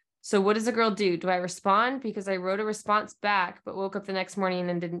 So what does a girl do? Do I respond? Because I wrote a response back, but woke up the next morning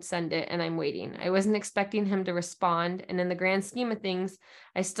and didn't send it, and I'm waiting. I wasn't expecting him to respond, and in the grand scheme of things,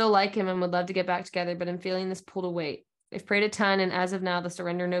 I still like him and would love to get back together, but I'm feeling this pull to wait. I've prayed a ton, and as of now, the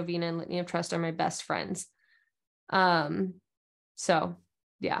Surrender Novena and Litany of Trust are my best friends. So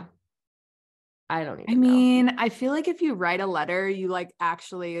yeah, I don't even know. I feel like if you write a letter, you like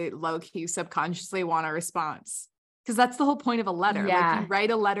actually low-key subconsciously want a response. Because that's the whole point of a letter. Yeah. Like, you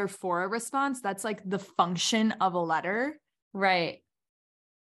write a letter for a response. That's like the function of a letter. Right.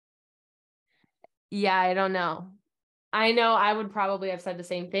 Yeah, I don't know. I know I would probably have said the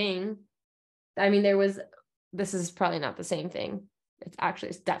same thing. I mean, this is probably not the same thing.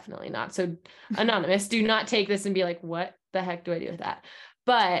 It's definitely not. So anonymous, do not take this and be like, what the heck do I do with that?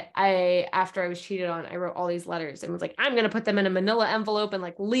 But after I was cheated on, I wrote all these letters and was like, I'm going to put them in a manila envelope and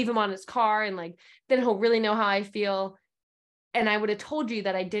like leave him on his car. And like, then he'll really know how I feel. And I would have told you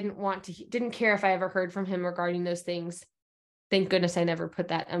that I didn't care if I ever heard from him regarding those things. Thank goodness I never put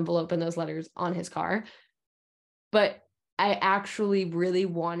that envelope and those letters on his car. But I actually really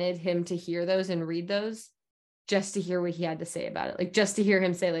wanted him to hear those and read those, just to hear what he had to say about it. Like, just to hear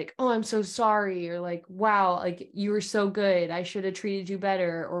him say like, oh, I'm so sorry. Or like, wow, like you were so good. I should have treated you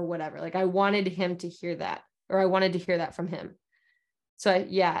better or whatever. Like, I wanted him to hear that, or I wanted to hear that from him. So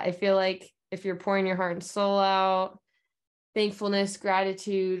I feel like if you're pouring your heart and soul out, thankfulness,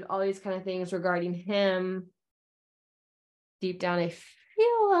 gratitude, all these kind of things regarding him, deep down, I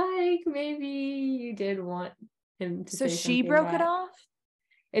feel like maybe you did want him to So say she something broke it back. off?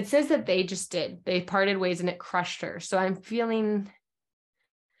 It says that they just did. They parted ways and it crushed her. So I'm feeling,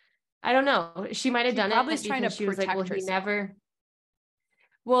 I don't know. She might have done it probably trying to because she was like, well, protect herself.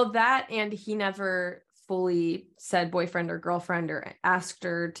 he never fully said boyfriend or girlfriend or asked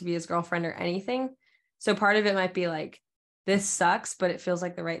her to be his girlfriend or anything. So part of it might be like, this sucks, but it feels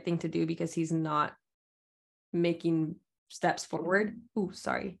like the right thing to do because he's not making steps forward. Ooh,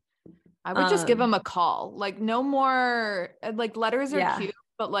 sorry. I would just give him a call. Like, no more, like, letters are cute,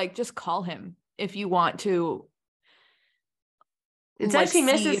 but like, just call him if you want to. It says she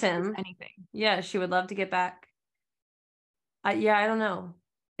misses him. Anything. Yeah, she would love to get back. I don't know.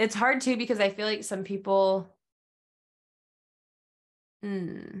 It's hard too, because I feel like some people, I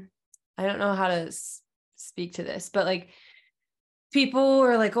don't know how to speak to this, but like, people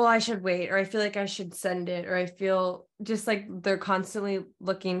are like, oh, I should wait, or I feel like I should send it, or I feel just like they're constantly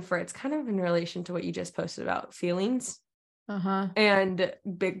looking for, it's kind of in relation to what you just posted about feelings and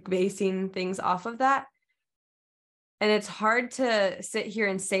basing things off of that. And it's hard to sit here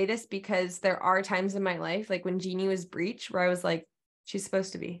and say this because there are times in my life, like when Jeannie was breech, where I was like, she's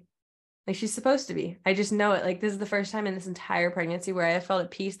supposed to be. Like, she's supposed to be. I just know it. Like, this is the first time in this entire pregnancy where I have felt a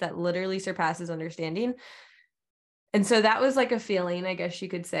peace that literally surpasses understanding. And so that was like a feeling, I guess you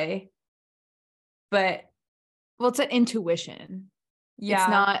could say. But well, it's an intuition. Yeah. It's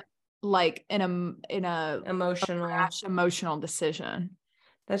not like in a emotional decision.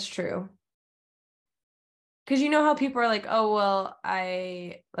 That's true. Because you know how people are like, oh, well,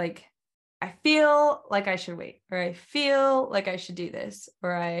 I feel like I should wait, or I feel like I should do this,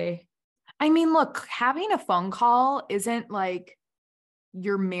 or I mean, look, having a phone call isn't like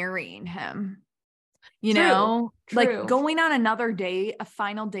you're marrying him. You know, like going on another date, a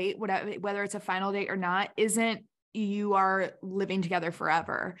final date, whether it's a final date or not, isn't you are living together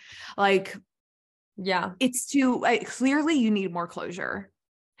forever. Like, yeah, it's clearly you need more closure.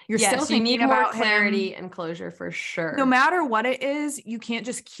 You're still thinking about clarity and closure for sure. No matter what it is, you can't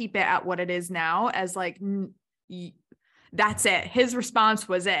just keep it at what it is now as like, that's it. His response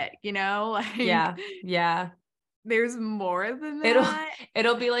was it, you know? Like, yeah. There's more than that.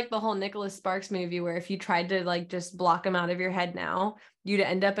 It'll be like the whole Nicholas Sparks movie where if you tried to like just block him out of your head now, you'd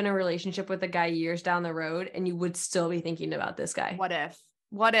end up in a relationship with a guy years down the road and you would still be thinking about this guy. What if?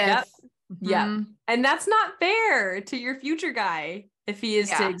 What if? Yep. Yeah. Mhm. And that's not fair to your future guy if he is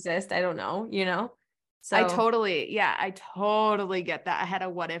to Yeah. exist. I don't know, So I totally get that. I had a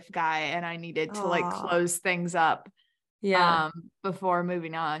what if guy and I needed to like close things up before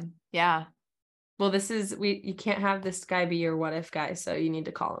moving on. Yeah. Well, you can't have this guy be your what if guy, so you need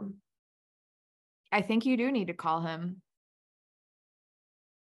to call him. I think you do need to call him.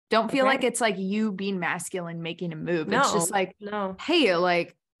 Don't feel like it's like you being masculine making a move. No, it's just like, no. Hey,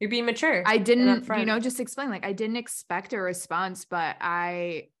 like you're being mature. I didn't, just explain, like, I didn't expect a response, but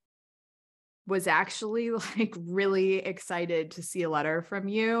I was actually like really excited to see a letter from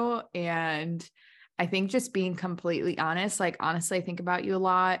you. And I think just being completely honest, like, honestly, I think about you a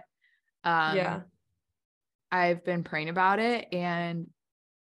lot. I've been praying about it. And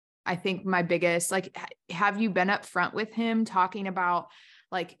I think my biggest, like, have you been upfront with him talking about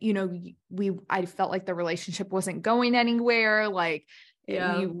like, I felt like the relationship wasn't going anywhere. Like,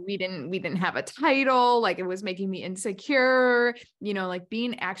 we didn't have a title, like it was making me insecure, like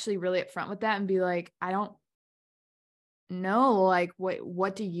being actually really upfront with that and be like, I don't know, like,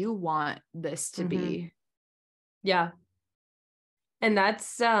 what do you want this to be? Yeah. And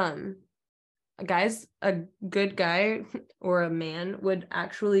that's, guys, a good guy or a man would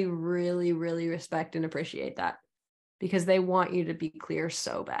actually really, really respect and appreciate that because they want you to be clear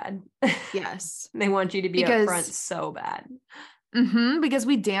so bad. Yes. They want you to be upfront so bad. Because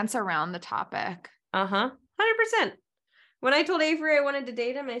we dance around the topic. 100%. When I told Avery I wanted to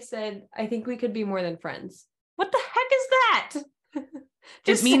date him, I said, I think we could be more than friends. What the heck is that?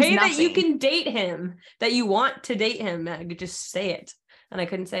 Just say nothing. That you can date him, that you want to date him. I could just say it. And I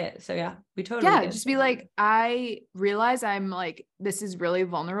couldn't say it. So yeah, we totally did. Just be like, I realize I'm like, this is really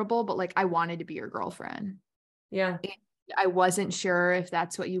vulnerable, but like, I wanted to be your girlfriend. Yeah. And I wasn't sure if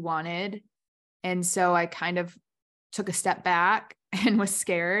that's what you wanted. And so I kind of took a step back and was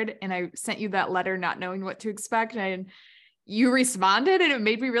scared. And I sent you that letter, not knowing what to expect. And you responded and it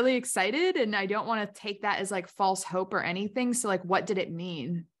made me really excited. And I don't want to take that as like false hope or anything. So like, what did it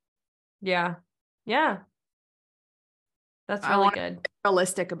mean? Yeah. Yeah. That's really good. Be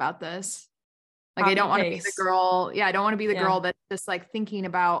realistic about this. Like, I don't want to be the girl. Yeah. I don't want to be the girl that's just like thinking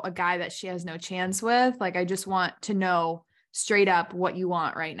about a guy that she has no chance with. Like, I just want to know straight up what you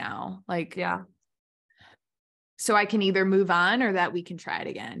want right now. Like, yeah. So I can either move on or that we can try it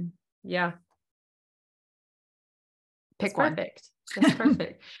again. Yeah. Pick one. Perfect. That's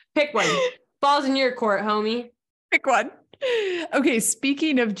perfect. Pick one. Ball's in your court, homie. Pick one. Okay.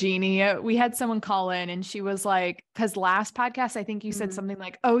 Speaking of Jeannie, we had someone call in and she was like, cause last podcast, I think you said something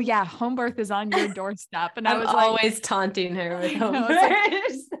like, oh yeah, home birth is on your doorstep. And I was always taunting her with home birth. Like,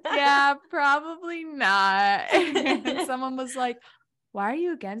 yeah, probably not. And someone was like, why are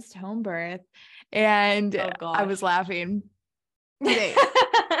you against home birth? And I was laughing. Okay.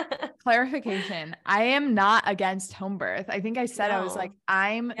 Clarification. I am not against home birth. I think I said, I was like,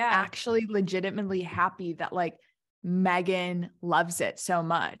 I'm actually legitimately happy that like Megan loves it so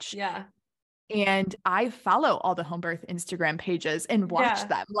much. Yeah. And I follow all the home birth Instagram pages and watch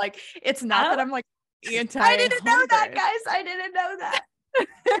them. Like, it's not that I'm like anti. I didn't know that, guys. I didn't know that.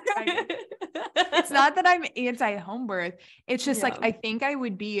 It's not that I'm anti home birth. It's just like, I think I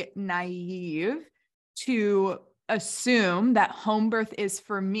would be naive to assume that home birth is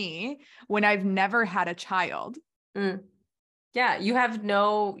for me when I've never had a child. Yeah.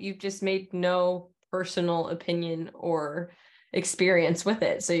 You've just made no personal opinion or experience with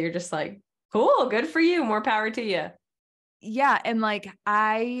it. So you're just like, cool, good for you. More power to you. Yeah. And like,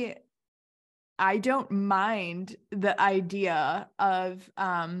 I don't mind the idea of,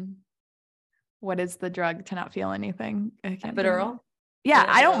 what is the drug to not feel anything? Epidural. Yeah.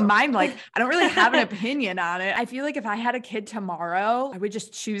 I don't mind. Like, I don't really have an opinion on it. I feel like if I had a kid tomorrow, I would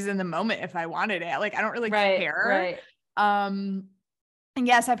just choose in the moment if I wanted it. Like, I don't really care. Right. And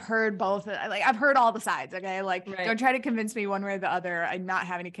yes, I've heard both. Like, I've heard all the sides. Okay. Like, don't try to convince me one way or the other. I'm not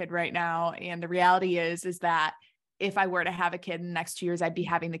having a kid right now. And the reality is that if I were to have a kid in the next 2 years, I'd be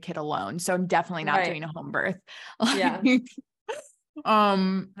having the kid alone. So I'm definitely not doing a home birth. Yeah.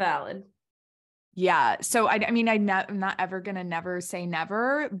 Valid. Yeah. So I'm not ever going to never say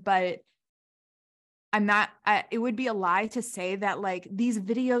never, but it would be a lie to say that like these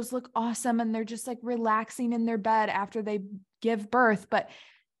videos look awesome and they're just like relaxing in their bed after they give birth. But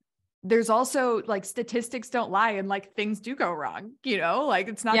there's also like statistics don't lie and like things do go wrong, like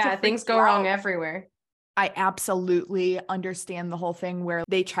it's not, things go wrong everywhere. I absolutely understand the whole thing where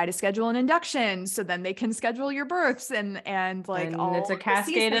they try to schedule an induction so then they can schedule your births and it's a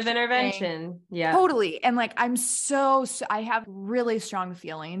cascade of intervention. Yeah, totally. And like, I have really strong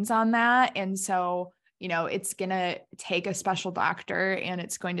feelings on that. And so, it's going to take a special doctor and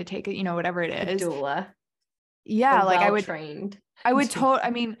it's going to take, whatever it is. A doula. Yeah. Like well-trained. I would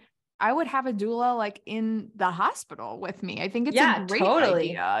I would have a doula like in the hospital with me. I think it's a great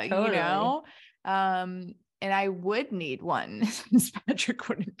idea, and I would need one since Patrick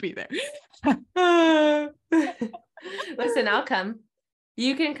wouldn't be there. Listen, I'll come.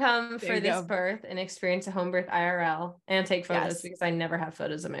 You can come for this birth and experience a home birth IRL and take photos because I never have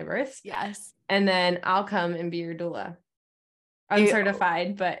photos of my births. Yes. And then I'll come and be your doula.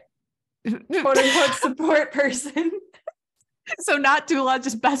 Uncertified, but quote unquote support person. So not doula,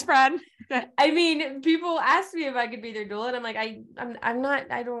 just best friend. I mean, people ask me if I could be their doula, and I'm like, I'm not,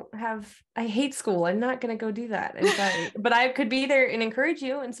 I hate school. I'm not going to go do that. I'm sorry, but I could be there and encourage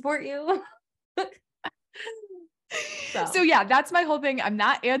you and support you. So yeah, that's my whole thing. I'm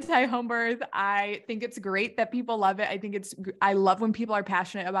not anti home birth. I think it's great that people love it. I love when people are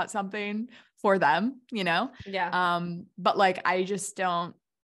passionate about something for them, Yeah. But like,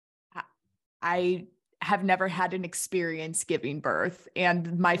 I have never had an experience giving birth,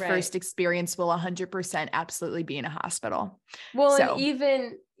 and my first experience will 100% absolutely be in a hospital. Well,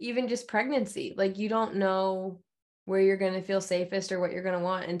 and even just pregnancy, like you don't know where you're going to feel safest or what you're going to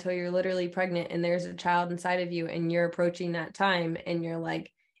want until you're literally pregnant and there's a child inside of you and you're approaching that time and you're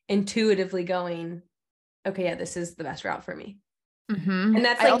like intuitively going, okay, yeah, this is the best route for me. Mm-hmm. And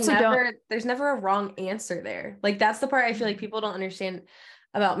that's like there's never a wrong answer there. Like that's the part I feel like people don't understand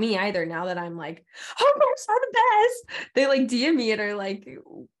about me either. Now that I'm like, home births are the best. They like DM me and are like,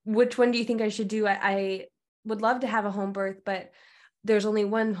 which one do you think I should do? I would love to have a home birth, but there's only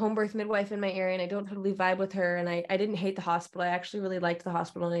one home birth midwife in my area and I don't totally vibe with her. And I didn't hate the hospital. I actually really liked the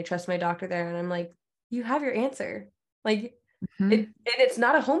hospital and I trust my doctor there. And I'm like, you have your answer. Like, and it's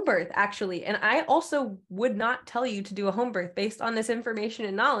not a home birth actually. And I also would not tell you to do a home birth based on this information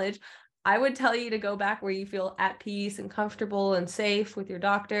and knowledge. I would tell you to go back where you feel at peace and comfortable and safe with your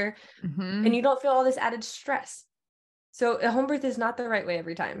doctor and you don't feel all this added stress. So a home birth is not the right way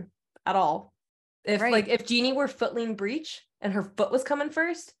every time at all. If Jeannie were footling breech and her foot was coming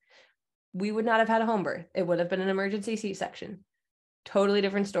first, we would not have had a home birth. It would have been an emergency C-section. Totally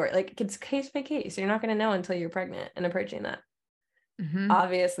different story. Like it's case by case. You're not going to know until you're pregnant and approaching that.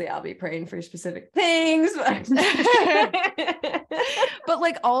 Obviously I'll be praying for specific things. But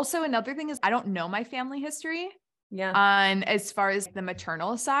like also another thing is I don't know my family history. Yeah. And as far as the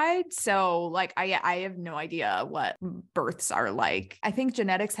maternal side, so like I have no idea what births are like. I think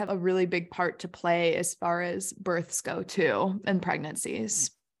genetics have a really big part to play as far as births go too, and pregnancies.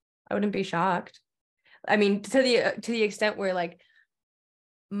 I wouldn't be shocked. I mean, to the extent where like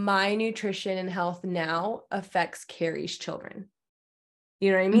my nutrition and health now affects Carrie's children.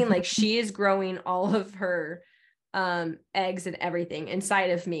 You know what I mean? Like she is growing all of her eggs and everything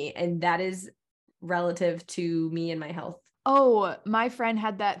inside of me, and that is relative to me and my health. Oh, my friend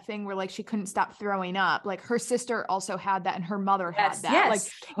had that thing where like she couldn't stop throwing up. Like her sister also had that and her mother had that. Yes, like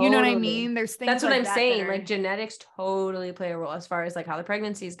totally. You know what I mean? There's things that's what like I'm that saying. Like genetics totally play a role as far as like how the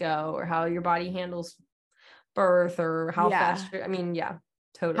pregnancies go or how your body handles birth or how fast I mean, yeah,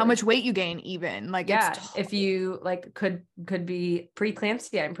 totally. How much weight you gain even. Like it's if you like could be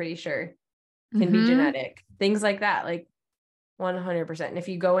preeclampsia, I'm pretty sure can be genetic. Things like that, like 100%. And if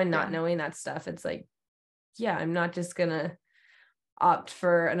you go in not knowing that stuff, it's like, yeah, I'm not just gonna opt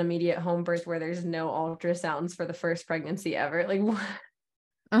for an immediate home birth where there's no ultrasounds for the first pregnancy ever. Like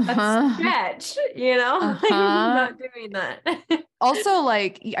that's sketch, I'm not doing that. Also,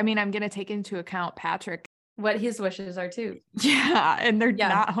 like, I mean, I'm gonna take into account Patrick, what his wishes are too. Yeah. And they're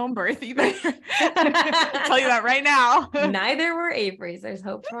not home birth either. I'll tell you that right now. Neither were Avery's. There's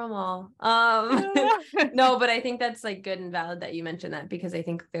hope for them all. No, but I think that's like good and valid that you mentioned that, because I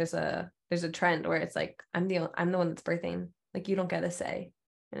think there's a trend where it's like, I'm the one that's birthing. Like you don't get a say.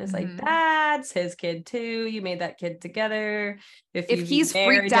 And it's like, that's his kid too. You made that kid together. If he's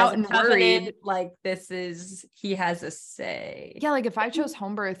freaked out and worried, like he has a say. Yeah. Like if I chose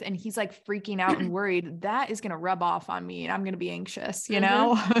home birth and he's like freaking out and worried, that is going to rub off on me and I'm going to be anxious,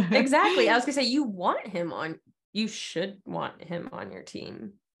 know? Exactly. I was gonna say, you should want him on your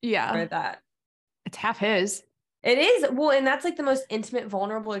team. Yeah. For that. It's half his. It is. Well, and that's like the most intimate,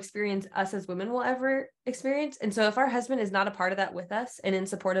 vulnerable experience us as women will ever experience. And so if our husband is not a part of that with us and in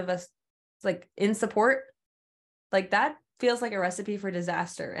support of us, like that feels like a recipe for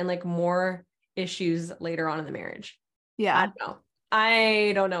disaster and like more issues later on in the marriage. Yeah.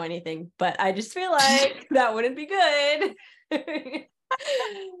 I don't know anything, but I just feel like that wouldn't be good.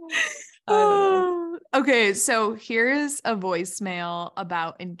 Okay. So here's a voicemail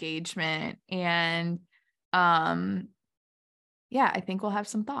about engagement and I think we'll have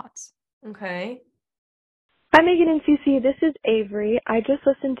some thoughts. Okay. Hi, Megan and Cece. This is Avery. I just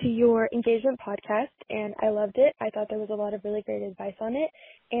listened to your engagement podcast, and I loved it. I thought there was a lot of really great advice on it,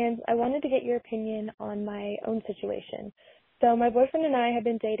 and I wanted to get your opinion on my own situation. So my boyfriend and I have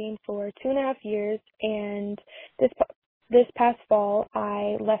been dating for 2.5 years, and this past fall,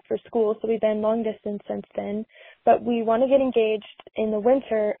 I left for school, so we've been long distance since then, but we want to get engaged in the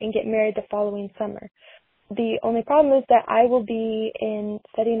winter and get married the following summer. The only problem is that I will be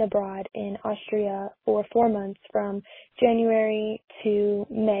studying abroad in Austria for 4 months from January to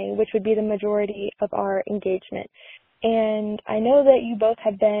May, which would be the majority of our engagement. And I know that you both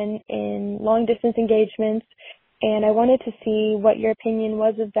have been in long distance engagements, and I wanted to see what your opinion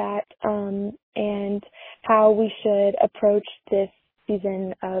was of that, and how we should approach this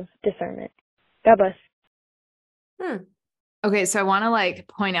season of discernment. God bless. Okay, so I want to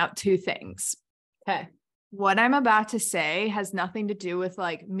point out two things. Okay. What I'm about to say has nothing to do with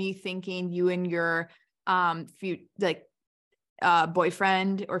me thinking you and your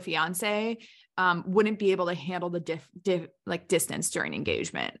boyfriend or fiance wouldn't be able to handle the distance during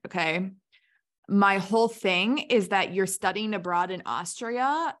engagement. Okay. My whole thing is that you're studying abroad in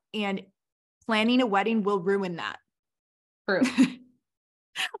Austria, and planning a wedding will ruin that. True.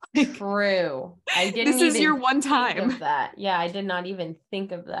 True. I didn't This is your one time. think of that. Yeah, I did not even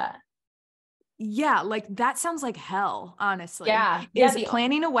think of that. Yeah, that sounds like hell, honestly. Yeah.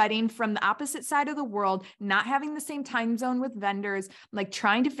 Planning a wedding from the opposite side of the world, not having the same time zone with vendors,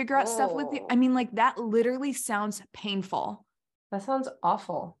 trying to figure out stuff with you. I mean, that literally sounds painful. That sounds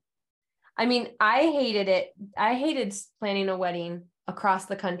awful. I mean, I hated it. I hated planning a wedding across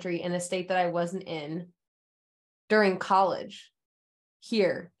the country in a state that I wasn't in during college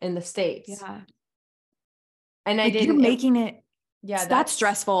here in the States. Yeah. And I didn't. You're making it. Yeah. That's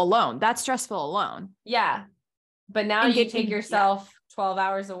stressful alone. That's stressful alone. Yeah. But now you take yourself 12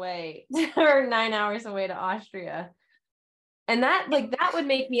 hours away or 9 hours away to Austria. And that would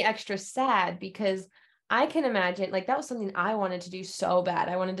make me extra sad, because I can imagine that was something I wanted to do so bad.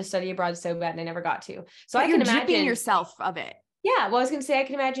 I wanted to study abroad so bad, and I never got to. So I can imagine jipping yourself of it. Yeah. Well, I was going to say, I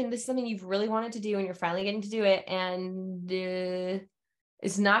can imagine this is something you've really wanted to do, and you're finally getting to do it. And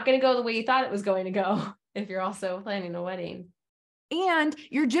it's not going to go the way you thought it was going to go if you're also planning a wedding. And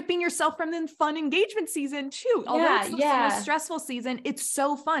you're jipping yourself from the fun engagement season too. Although it's the most stressful season, it's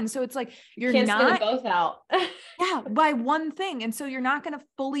so fun. So it's you're can't not spin it both out. Yeah, by one thing. And so you're not going to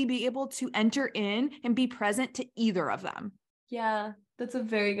fully be able to enter in and be present to either of them. Yeah, that's a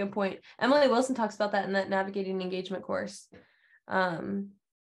very good point. Emily Wilson talks about that in that Navigating Engagement course.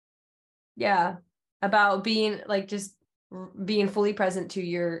 Yeah, about being just being fully present to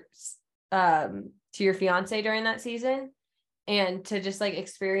your fiance during that season, and to just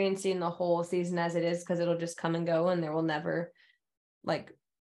experiencing the whole season as it is, because it'll just come and go, and there will never, pray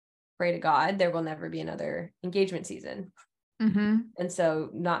to God, there will never be another engagement season. Mm-hmm. And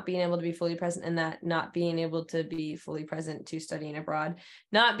so not being able to be fully present in that, not being able to be fully present to studying abroad,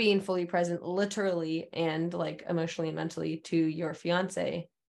 not being fully present literally and emotionally and mentally to your fiance.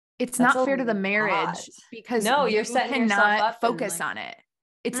 It's not fair to the marriage, because you're setting yourself up focus on it.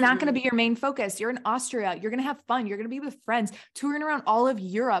 It's not going to be your main focus. You're in Austria. You're going to have fun. You're going to be with friends, touring around all of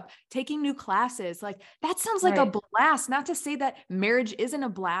Europe, taking new classes. That sounds like a blast. Not to say that marriage isn't a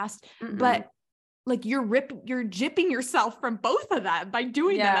blast, but you're jipping yourself from both of them by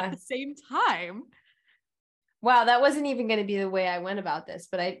doing them at the same time. Wow. That wasn't even going to be the way I went about this,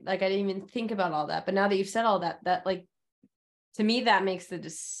 but I didn't even think about all that. But now that you've said all that to me, that makes the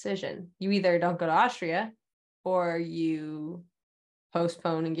decision. You either don't go to Austria, or you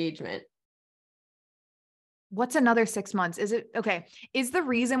postpone engagement. What's another 6 months? Is it okay? Is the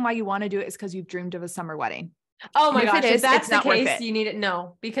reason why you want to do it is because you've dreamed of a summer wedding? Oh my gosh, if that's the case, you need it.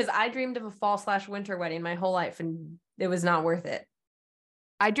 No, because I dreamed of a fall/winter wedding my whole life, and it was not worth it.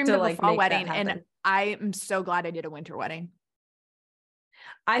 I dreamed of a fall wedding, and I am so glad I did a winter wedding.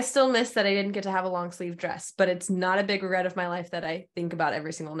 I still miss that I didn't get to have a long sleeve dress, but it's not a big regret of my life that I think about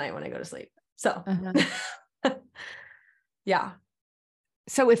every single night when I go to sleep. So yeah.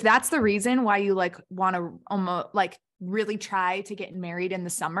 So if that's the reason why you want to almost really try to get married in the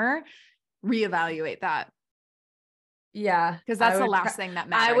summer, reevaluate that. Yeah. Because that's the last thing that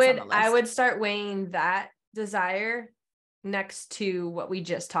matters on the list. I would start weighing that desire next to what we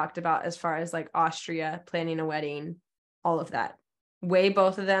just talked about as far as Austria, planning a wedding, all of that. Weigh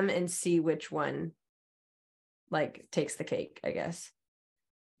both of them and see which one takes the cake, I guess.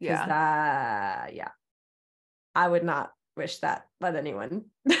 Yeah. I would not wish that on anyone.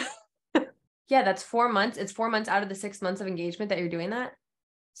 Yeah, that's 4 months. It's 4 months out of the 6 months of engagement that you're doing that.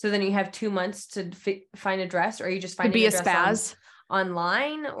 So then you have 2 months to find a dress, or are you just finding be a dress spaz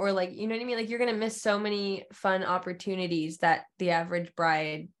online, or like, you know what I mean? Like you're going to miss so many fun opportunities that the average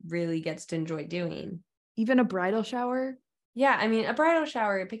bride really gets to enjoy doing. Even a bridal shower. Yeah. I mean, a bridal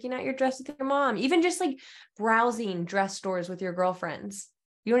shower, picking out your dress with your mom, even just like browsing dress stores with your girlfriends.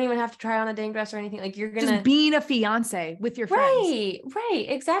 You don't even have to try on a dang dress or anything. Like you're going to just being a fiance with your friends. Right.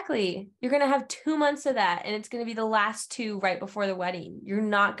 Exactly. You're going to have 2 months of that. And it's going to be the last 2 right before the wedding. You're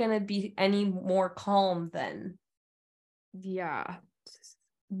not going to be any more calm then. Yeah.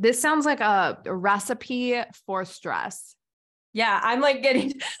 This sounds like a recipe for stress. Yeah. I'm like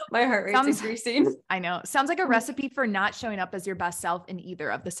getting my heart rate's increasing. I know. Sounds like a recipe for not showing up as your best self in either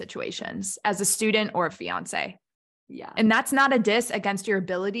of the situations, as a student or a fiance. Yeah. And that's not a diss against your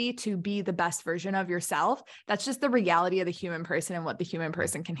ability to be the best version of yourself. That's just the reality of the human person and what the human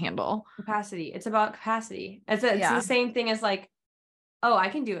person can handle. Capacity. It's about capacity. It's the same thing as like, oh, I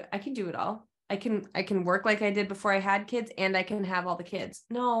can do it. I can do it all. I can work like I did before I had kids, and I can have all the kids.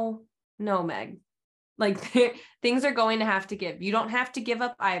 No, Meg. Like things are going to have to give. You don't have to give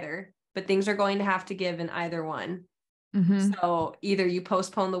up either, but things are going to have to give in either one. Mm-hmm. So either you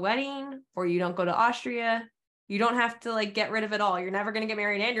postpone the wedding or you don't go to Austria. You don't have to like get rid of it all. You're never going to get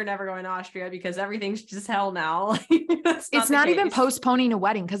married and you're never going to Austria because everything's just hell now. It's not even postponing a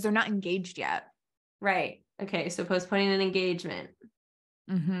wedding because they're not engaged yet. Right. Okay. So postponing an engagement.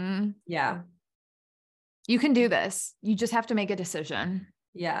 Mm-hmm. Yeah. You can do this. You just have to make a decision.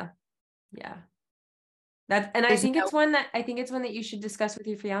 Yeah. Yeah. I think it's one that you should discuss with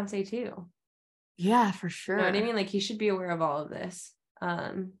your fiance too. Yeah, for sure. You know what I mean? Like he should be aware of all of this.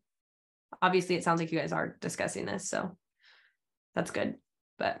 Obviously it sounds like you guys are discussing this, so that's good.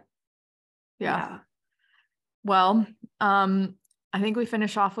 But yeah. Well, I think we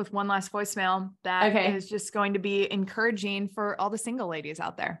finish off with one last voicemail that is just going to be encouraging for all the single ladies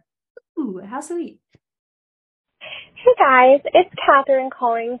out there. Ooh, how sweet. Hey guys, it's Catherine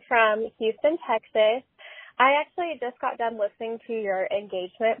calling from Houston, Texas. I actually just got done listening to your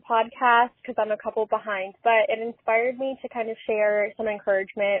engagement podcast because I'm a couple behind, but it inspired me to kind of share some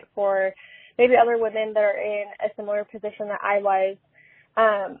encouragement for maybe other women that are in a similar position that I was.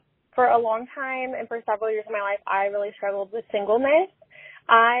 For a long time and for several years of my life, I really struggled with singleness.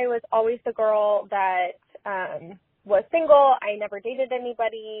 I was always the girl that was single. I never dated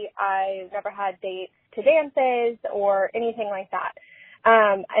anybody. I never had dates to dances or anything like that.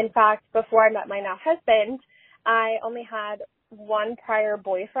 In fact, before I met my now husband, I only had one prior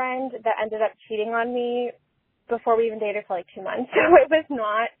boyfriend that ended up cheating on me before we even dated for like 2 months. So it was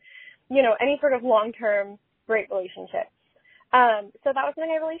not, any sort of long-term great relationship. So that was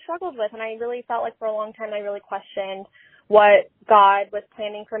something I really struggled with. And I really felt like for a long time, I really questioned what God was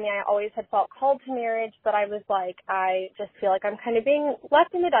planning for me. I always had felt called to marriage, but I was like, I just feel like I'm kind of being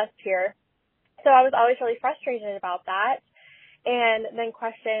left in the dust here. So I was always really frustrated about that. And then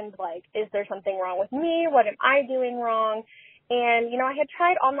questioned, like, is there something wrong with me? What am I doing wrong? And, I had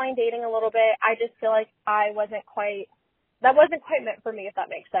tried online dating a little bit. I just feel like that wasn't quite meant for me, if that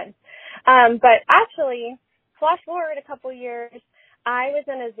makes sense. But actually, flash forward a couple years, I was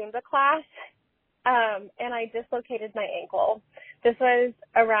in a Zumba class, and I dislocated my ankle. This was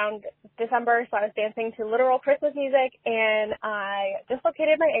around December, so I was dancing to literal Christmas music, and I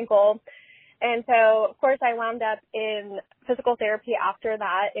dislocated my ankle. And so, of course, I wound up in physical therapy after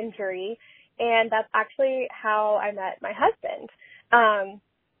that injury, and that's actually how I met my husband.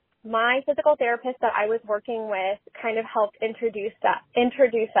 My physical therapist that I was working with kind of helped introduce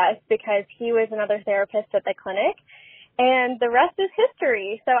us because he was another therapist at the clinic, and the rest is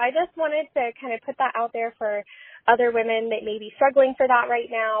history. So I just wanted to kind of put that out there for other women that may be struggling for that right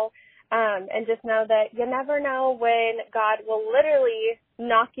now. And just know that you never know when God will literally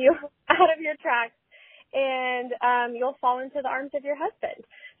knock you out of your tracks and you'll fall into the arms of your husband.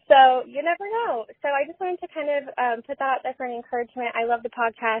 So you never know. So I just wanted to kind of put that out there for an encouragement. I love the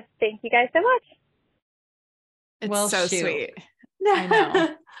podcast. Thank you guys so much. It's so sweet. I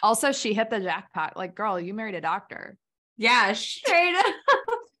know. Also, she hit the jackpot. Like, girl, you married a doctor. Yeah, straight up.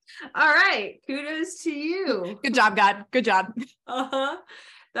 All right. Kudos to you. Good job, God. Good job. Uh-huh.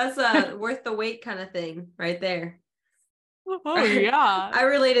 That's worth the wait kind of thing right there. Oh, yeah. I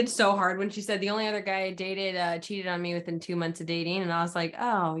related so hard when she said the only other guy I dated cheated on me within 2 months of dating. And I was like,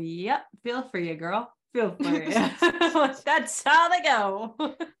 oh, yep. Feel for you, girl. Feel for you. That's how they go.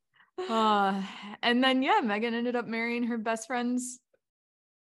 And then, Megan ended up marrying her best friend's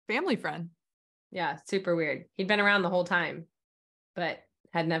family friend. Yeah, super weird. He'd been around the whole time, but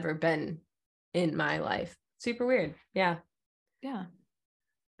had never been in my life. Super weird. Yeah. Yeah.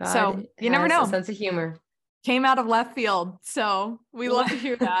 God so you never know. A sense of humor. Came out of left field. So we love to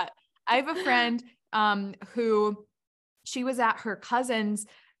hear that. I have a friend who she was at her cousin's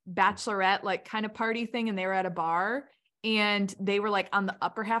bachelorette, like kind of party thing. And they were at a bar and they were like on the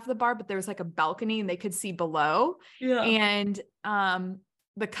upper half of the bar, but there was like a balcony and they could see below. Yeah. And,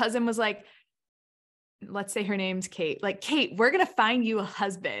 the cousin was like, let's say her name's Kate, like, Kate, we're going to find you a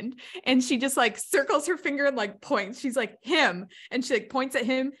husband. And she just like circles her finger and like points. She's like, him. And she like points at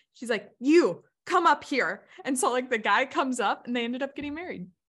him. She's like, you come up here. And so like the guy comes up and they ended up getting married.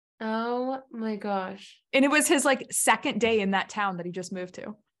 Oh my gosh. And it was his like second day in that town that he just moved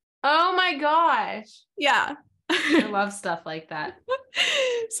to. Oh my gosh. Yeah. I love stuff like that.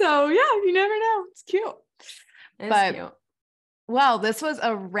 So yeah, you never know. It's cute. It's cute. Well, this was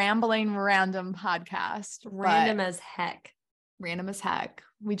a rambling random podcast. Random as heck. Random as heck.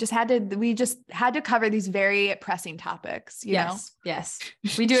 We just had to cover these very pressing topics, you know? Yes.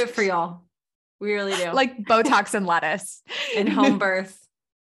 We do it for y'all. We really do. Like Botox and lettuce. And home birth.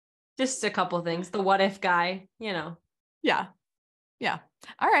 Just a couple things. The what if guy, you know. Yeah. Yeah.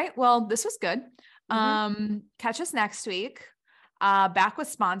 All right. Well, this was good. Catch us next week. Back with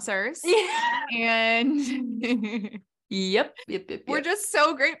sponsors. And Yep. We're just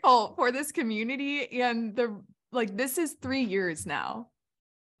so grateful for this community and this is 3 years now.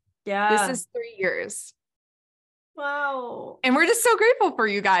 Yeah. This is 3 years. Wow. And we're just so grateful for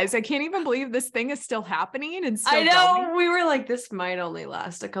you guys. I can't even believe this thing is still happening and still I know. going. We were like, this might only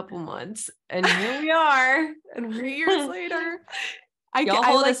last a couple months. And here we are. And 3 years later. Y'all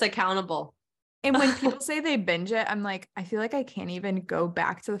hold us accountable. And when people say they binge it, I'm like, I feel like I can't even go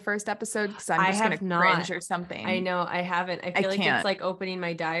back to the first episode because I'm just going to cringe or something. I know. I haven't. I feel like can't. it's like opening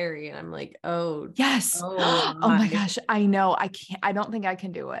my diary and I'm like, oh. Yes. Oh my gosh. I know. I can't. I don't think I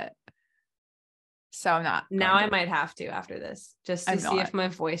can do it. So I'm not. Now I might have to after this just to I'm see not. if my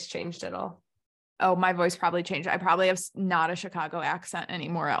voice changed at all. Oh, my voice probably changed. I probably have not a Chicago accent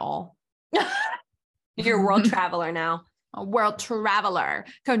anymore at all. You're a world traveler now. A world traveler.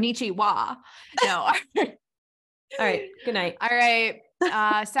 Konnichiwa. No. All right. Good night. All right.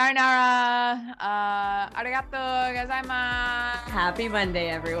 Sayonara. Arigato gozaimasu. Happy Monday,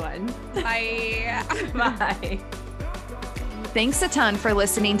 everyone. Bye. Bye. Thanks a ton for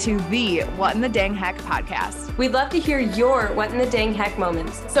listening to the What in the Dang Heck podcast. We'd love to hear your what in the dang heck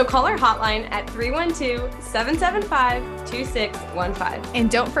moments. So call our hotline at 312-775-2615. And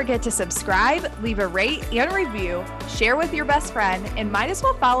don't forget to subscribe, leave a rate and review, share with your best friend, and might as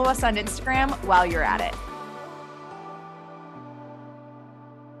well follow us on Instagram while you're at it.